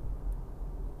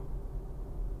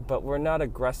 but we're not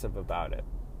aggressive about it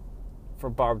for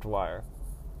barbed wire.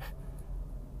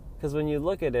 Because when you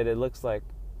look at it, it looks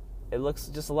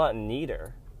just a lot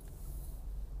neater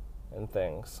and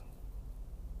things.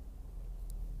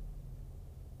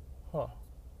 Huh.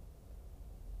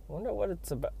 I wonder what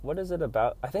it's about. What is it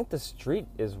about? I think the street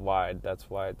is wide. That's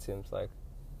why it seems like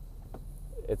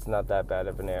it's not that bad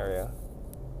of an area.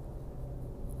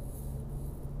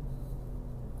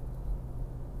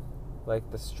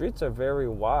 Like, the streets are very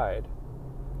wide.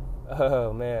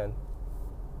 Oh, man.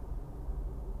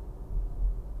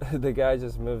 The guy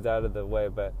just moved out of the way,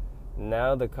 but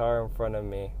now the car in front of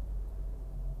me,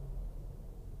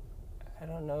 I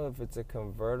don't know if it's a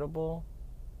convertible.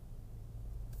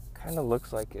 Kind of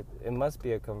looks like it. It must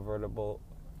be a convertible.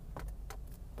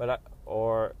 But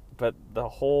the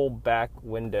whole back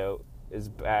window is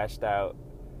bashed out,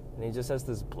 and he just has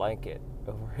this blanket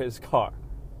over his car.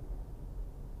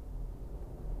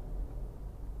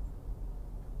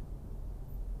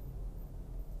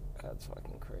 That's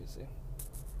fucking crazy.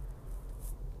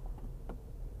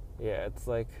 Yeah, it's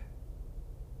like,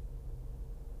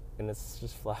 and it's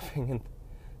just flapping, and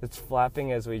it's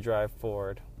flapping as we drive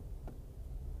forward.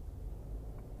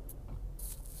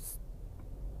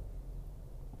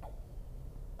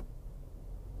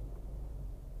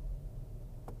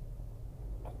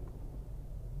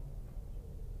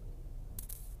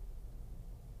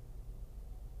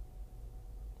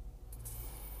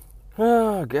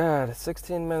 Oh god,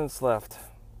 16 minutes left.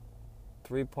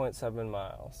 3.7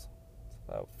 miles. It's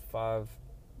about 5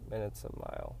 minutes a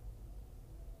mile.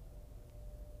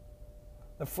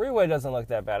 The freeway doesn't look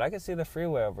that bad. I can see the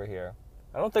freeway over here.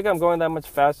 I don't think I'm going that much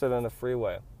faster than the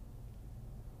freeway.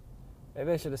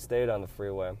 Maybe I should have stayed on the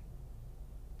freeway.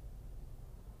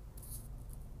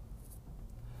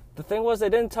 The thing was, they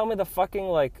didn't tell me the fucking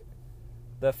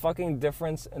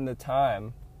difference in the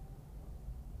time.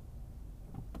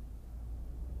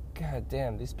 God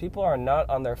damn, these people are not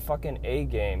on their fucking A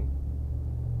game.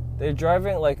 They're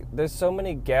driving, like, there's so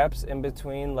many gaps in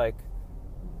between, like,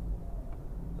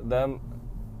 them.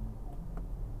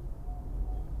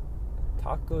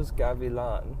 Tacos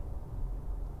Gavilan.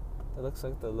 That looks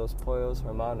like the Los Pollos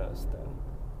Hermanos thing.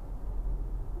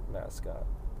 Mascot.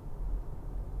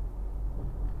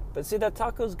 But see that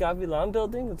Tacos Gavilan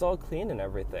building? It's all clean and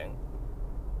everything.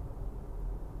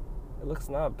 It looks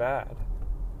not bad.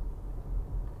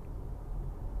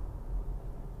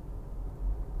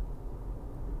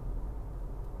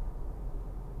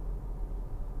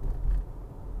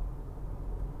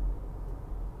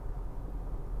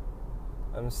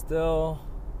 I'm still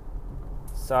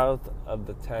south of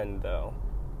the 10 though.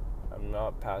 I'm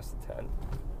not past the 10.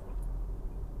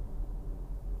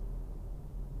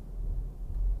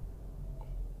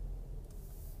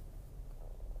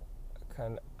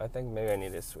 I think maybe I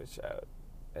need to switch out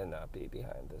and not be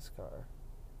behind this car.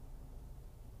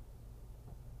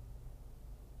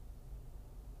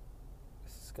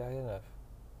 Is this guy enough?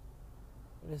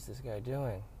 What is this guy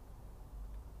doing?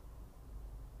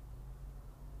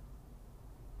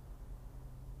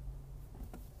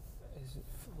 Is it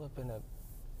flipping a...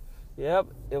 Yep,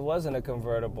 it wasn't a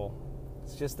convertible.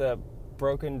 It's just a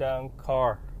broken down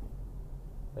car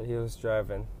that he was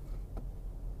driving.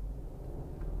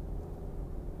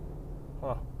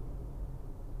 Huh.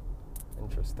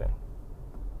 Interesting.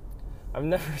 I've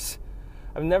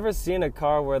never seen a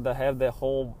car where they have the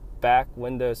whole back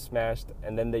window smashed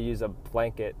and then they use a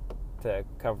blanket to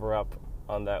cover up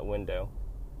on that window.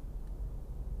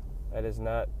 That is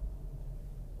not...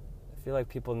 I feel like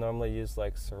people normally use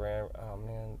like saran... Oh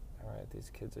man, alright, these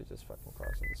kids are just fucking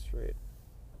crossing the street.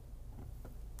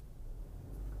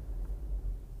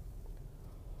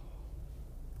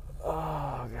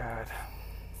 Oh god.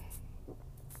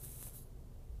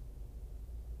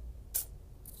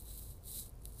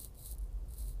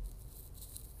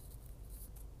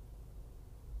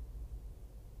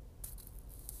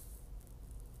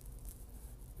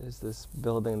 There's this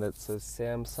building that says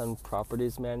Samsung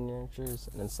Properties Managers,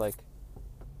 and it's like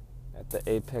at the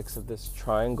apex of this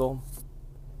triangle,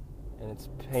 and it's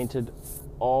painted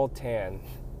all tan.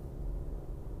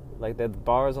 Like the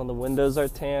bars on the windows are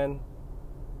tan,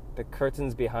 the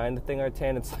curtains behind the thing are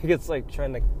tan. It's like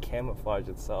trying to camouflage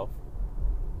itself.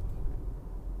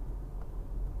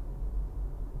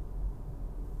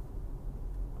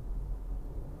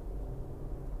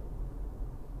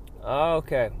 Oh,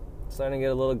 okay. Starting to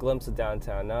get a little glimpse of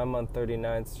downtown. Now I'm on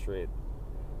 39th Street,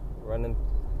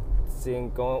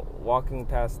 walking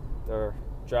past or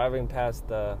driving past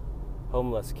the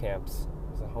homeless camps.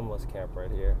 There's a homeless camp right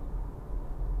here.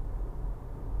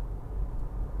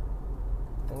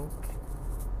 I think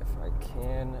if I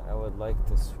can, I would like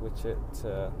to switch it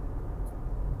to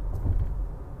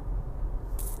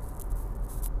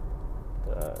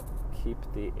keep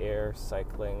the air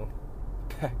cycling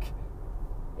back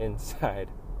inside.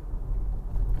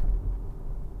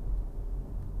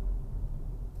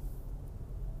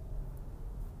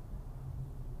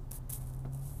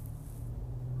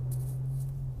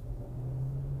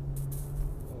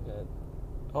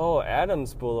 Oh,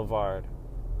 Adams Boulevard.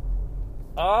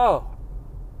 Oh!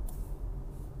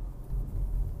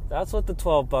 That's what the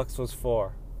 $12 was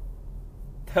for.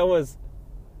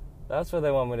 That's where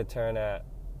they want me to turn at.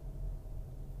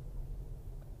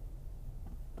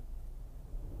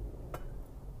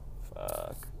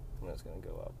 Fuck. I'm just gonna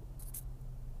go up.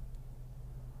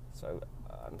 So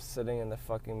I'm sitting in the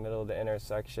fucking middle of the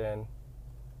intersection.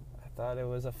 I thought it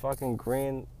was a fucking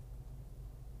green...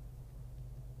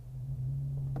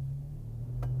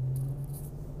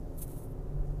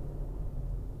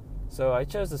 So I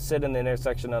chose to sit in the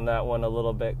intersection on that one a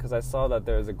little bit because I saw that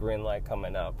there was a green light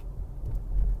coming up.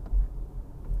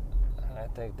 And I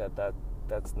think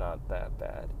that's not that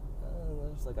bad.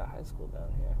 There's like a high school down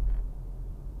here.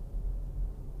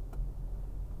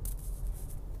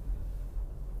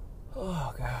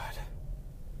 Oh, God.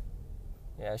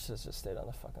 Yeah, I should have just stayed on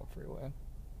the fucking freeway.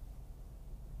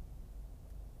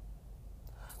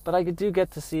 But I do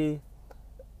get to see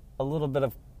a little bit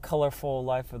of colorful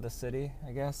life of the city,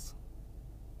 I guess.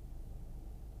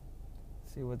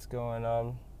 See what's going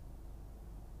on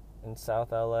in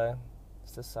South LA.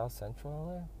 Is this South Central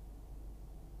LA?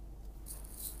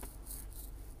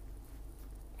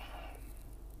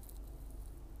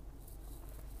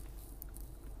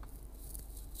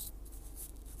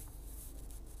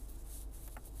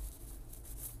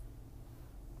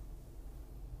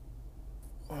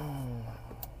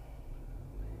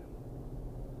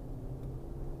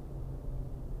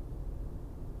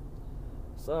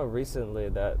 So recently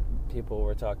that people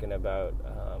were talking about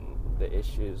the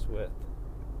issues with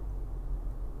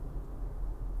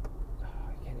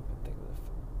I can't even think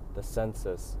of the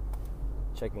census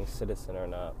checking citizen or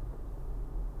not.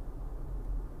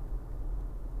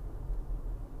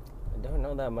 I don't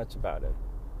know that much about it.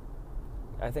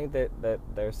 I think that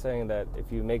they're saying that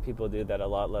if you make people do that, a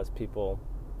lot less people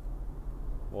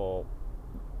will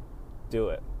do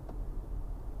it.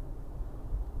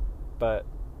 but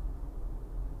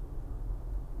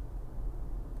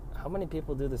how many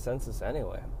people do the census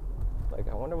anyway? Like,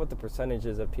 I wonder what the percentage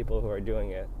is of people who are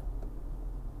doing it.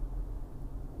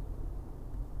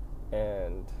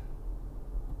 And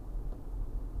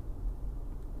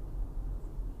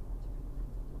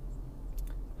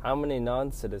how many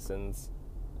non-citizens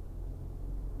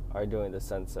are doing the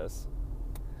census?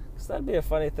 Because that'd be a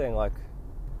funny thing. Like,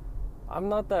 I'm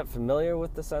not that familiar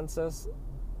with the census.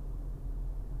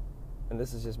 And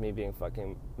this is just me being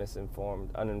fucking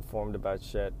misinformed, uninformed about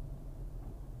shit.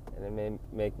 And it may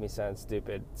make me sound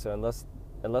stupid. So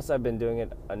unless I've been doing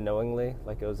it unknowingly,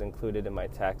 like it was included in my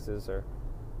taxes or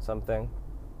something,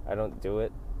 I don't do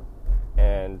it.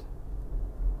 And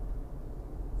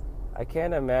I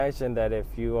can't imagine that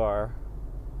if you are...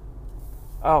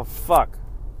 Oh, fuck.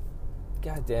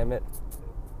 God damn it.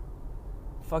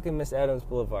 Fucking Miss Adams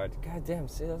Boulevard. God damn,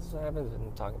 see, that's what happens when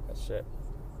I'm talking about shit.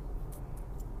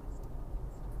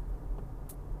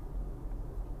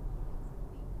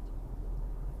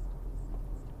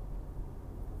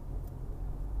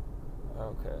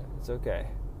 Okay, it's okay.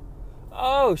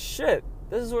 Oh, shit.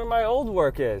 This is where my old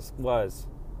work was.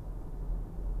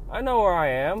 I know where I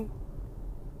am.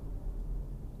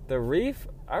 The Reef?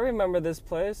 I remember this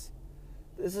place.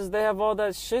 They have all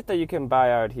that shit that you can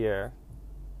buy out here.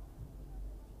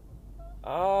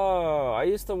 Oh, I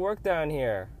used to work down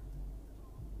here.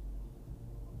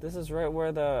 This is right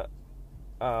where the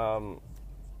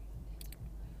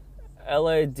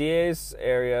LA DA's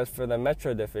area for the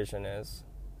Metro Division is.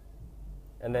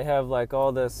 And they have like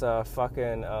all this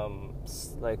fucking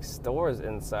like stores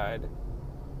inside.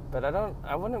 But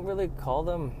I wouldn't really call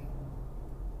them...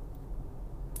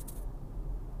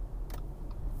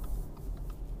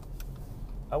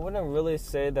 I wouldn't really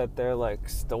say that they're like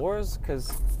stores,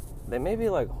 because they may be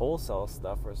like wholesale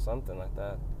stuff or something like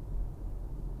that.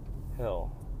 Hill.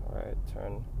 Alright,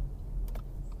 turn.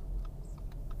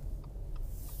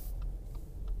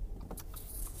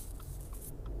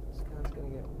 This guy's gonna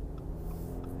get...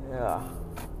 Yeah.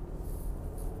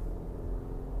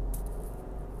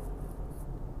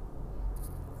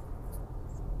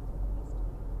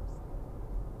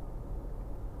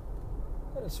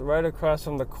 It's right across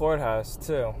from the courthouse,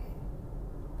 too.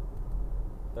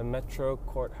 The Metro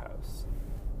Courthouse.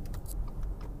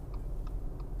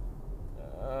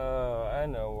 Oh, I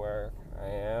know where I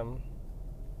am.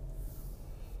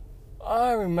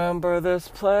 I remember this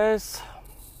place.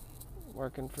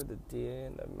 Working for the DA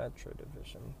in the Metro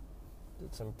Division.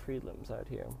 Did some prelims out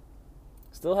here.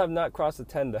 Still have not crossed the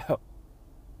 10, though.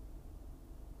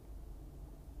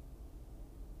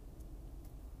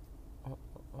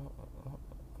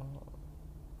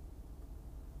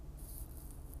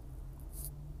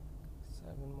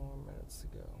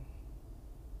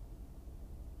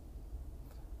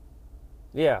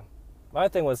 Yeah, my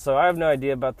thing was, so I have no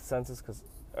idea about the census,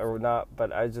 or not,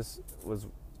 but I just was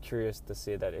curious to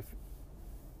see that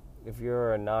if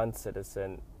you're a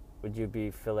non-citizen, would you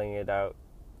be filling it out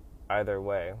either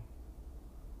way?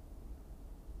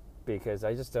 Because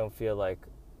I just don't feel like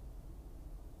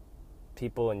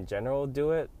people in general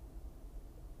do it,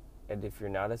 and if you're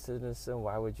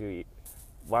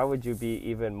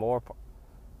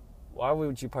why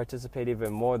would you participate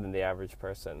even more than the average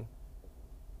person?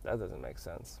 That doesn't make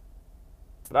sense.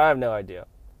 But I have no idea.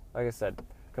 Like I said,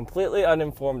 completely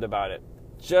uninformed about it.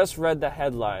 Just read the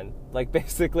headline, like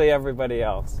basically everybody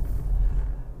else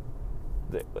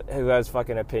who has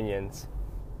fucking opinions,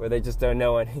 where they just don't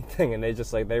know anything and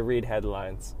they read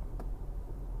headlines.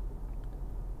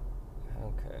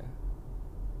 Okay.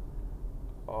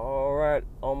 Alright,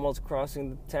 almost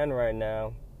crossing the 10 right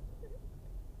now.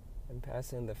 I'm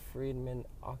passing the Friedman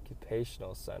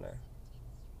Occupational Center.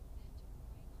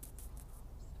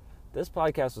 This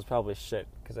podcast was probably shit,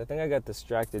 because I think I got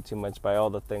distracted too much by all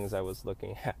the things I was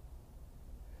looking at.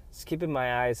 Just keeping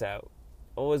my eyes out.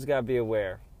 Always gotta be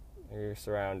aware of your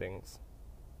surroundings.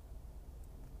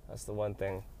 That's the one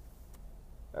thing.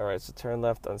 Alright, so turn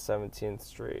left on 17th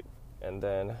Street, and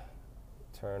then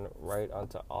turn right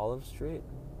onto Olive Street.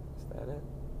 Is that it?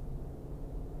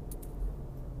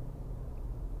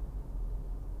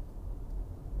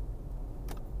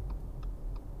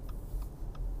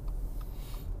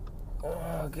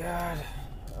 Oh, God.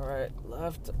 Alright,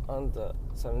 left on the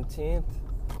 17th.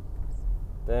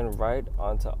 Then right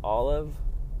onto Olive.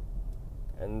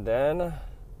 And then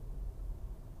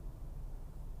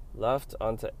left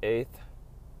onto 8th.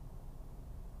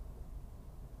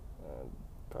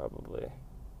 Probably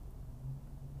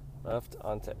left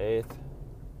onto 8th.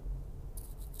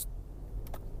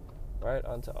 Right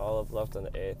onto Olive, left on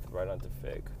the 8th, right onto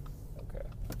Fig. Okay.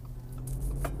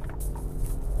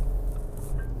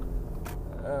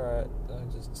 Alright, I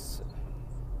just...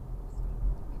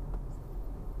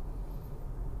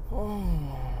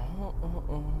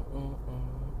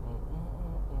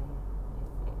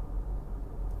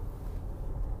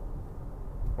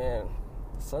 Man,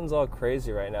 the sun's all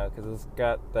crazy right now because it's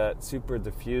got that super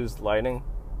diffused lighting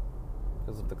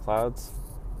because of the clouds.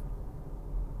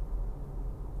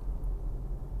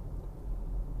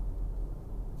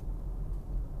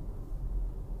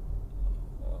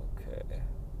 Okay.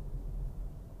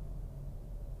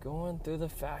 Going through the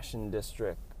fashion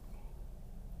district.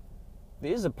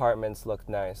 These apartments look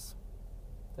nice.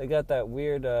 They got that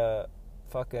weird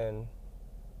fucking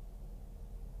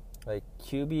like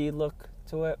cubey look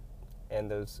to it,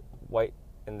 and those white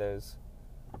and those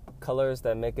colors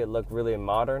that make it look really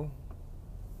modern.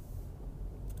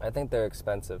 I think they're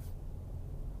expensive.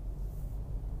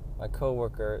 My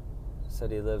coworker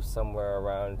said he lives somewhere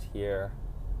around here,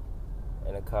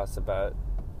 and it costs about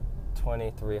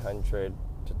 $2,300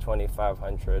 to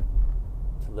 $2,500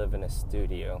 to live in a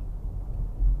studio,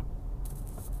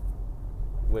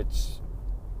 which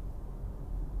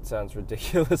sounds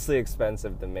ridiculously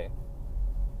expensive to me.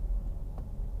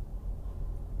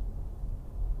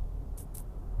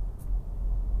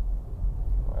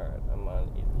 Alright, I'm on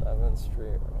 11th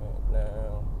Street right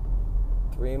now.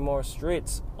 3 more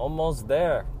streets. Almost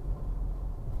there.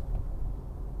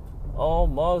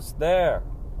 Almost there.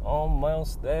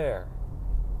 Almost there.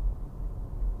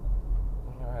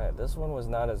 Alright, this one was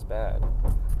not as bad.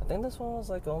 I think this one was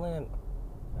like only an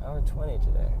hour 20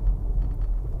 today.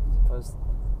 As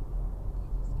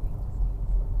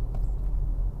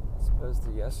opposed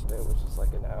to yesterday, which was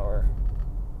like an hour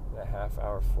and a half,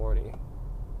 hour 40.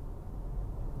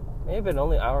 Maybe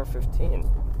only hour 15.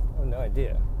 I have no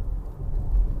idea.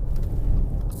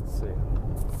 Let's see.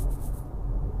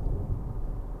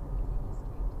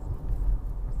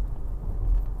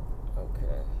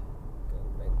 Okay.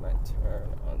 Gonna make my turn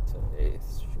onto 8th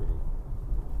Street.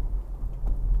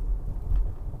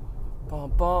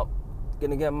 Bump, bump.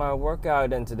 Gonna get my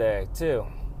workout in today, too.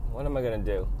 What am I gonna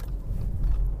do?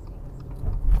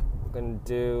 I'm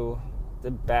gonna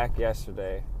did back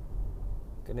yesterday.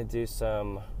 Gonna do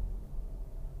some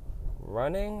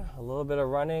running, a little bit of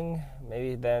running,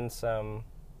 maybe then some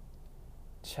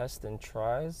chest and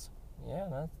tries.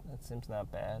 Yeah, that seems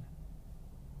not bad.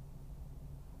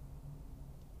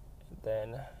 And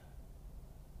then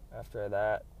after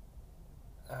that,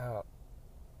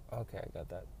 okay, I got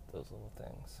those little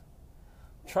things.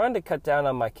 I'm trying to cut down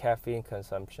on my caffeine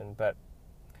consumption, but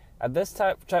at this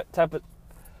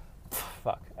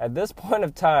at this point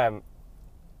of time,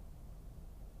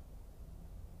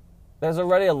 there's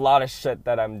already a lot of shit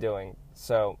that I'm doing.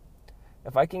 So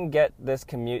if I can get this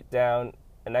commute down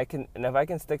and if I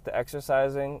can stick to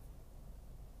exercising,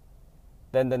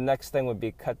 then the next thing would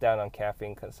be cut down on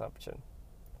caffeine consumption.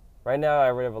 Right now I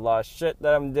already have a lot of shit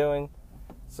that I'm doing,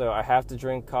 so I have to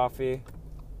drink coffee.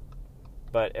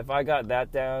 But if I got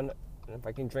that down, and if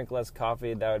I can drink less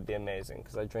coffee, that would be amazing,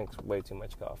 because I drink way too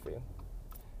much coffee.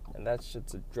 And that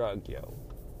shit's a drug, yo.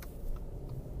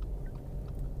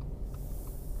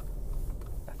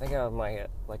 I think I'm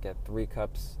like at 4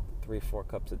 cups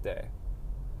a day.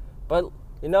 But,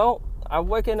 you know, I'm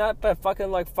waking up at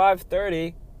fucking like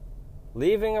 5:30,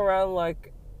 leaving around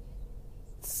like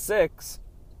 6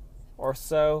 or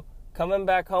so, coming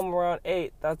back home around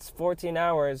 8. That's 14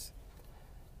 hours.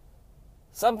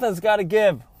 Something's got to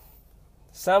give.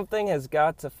 Something has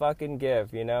got to fucking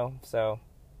give, you know? So,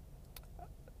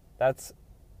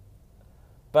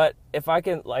 but if I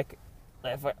can,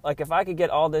 if I could get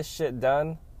all this shit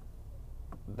done,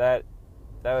 that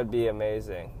would be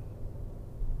amazing.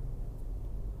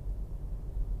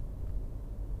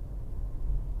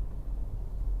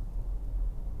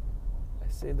 I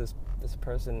see this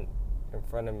person in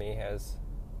front of me has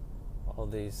all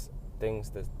these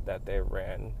things that they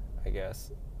ran, I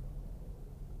guess.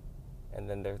 And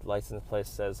then their license plate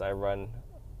says I run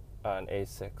on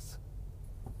A6.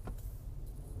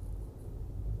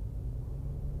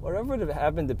 Whatever would have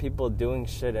happened to people doing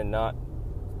shit and not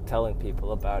telling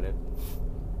people about it?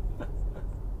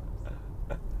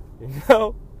 You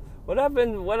know? What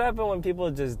happened when people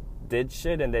just did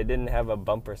shit and they didn't have a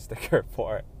bumper sticker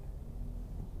for it?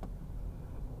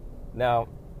 Now,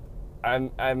 I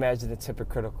imagine it's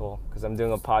hypocritical because I'm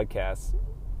doing a podcast,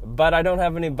 but I don't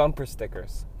have any bumper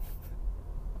stickers.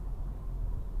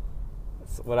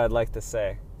 That's what I'd like to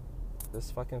say. Is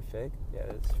this fucking fake? Yeah,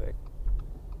 it's fake.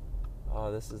 Oh,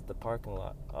 this is the parking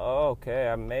lot. Oh, okay,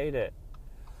 I made it.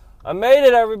 I made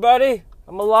it, everybody.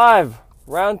 I'm alive.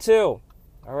 Round 2.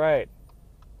 All right.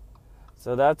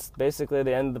 So that's basically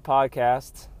the end of the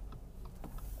podcast.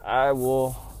 I'm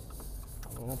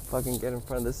I'm gonna fucking get in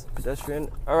front of this pedestrian.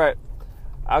 Alright.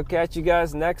 I'll catch you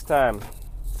guys next time.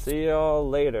 See y'all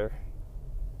later.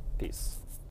 Peace.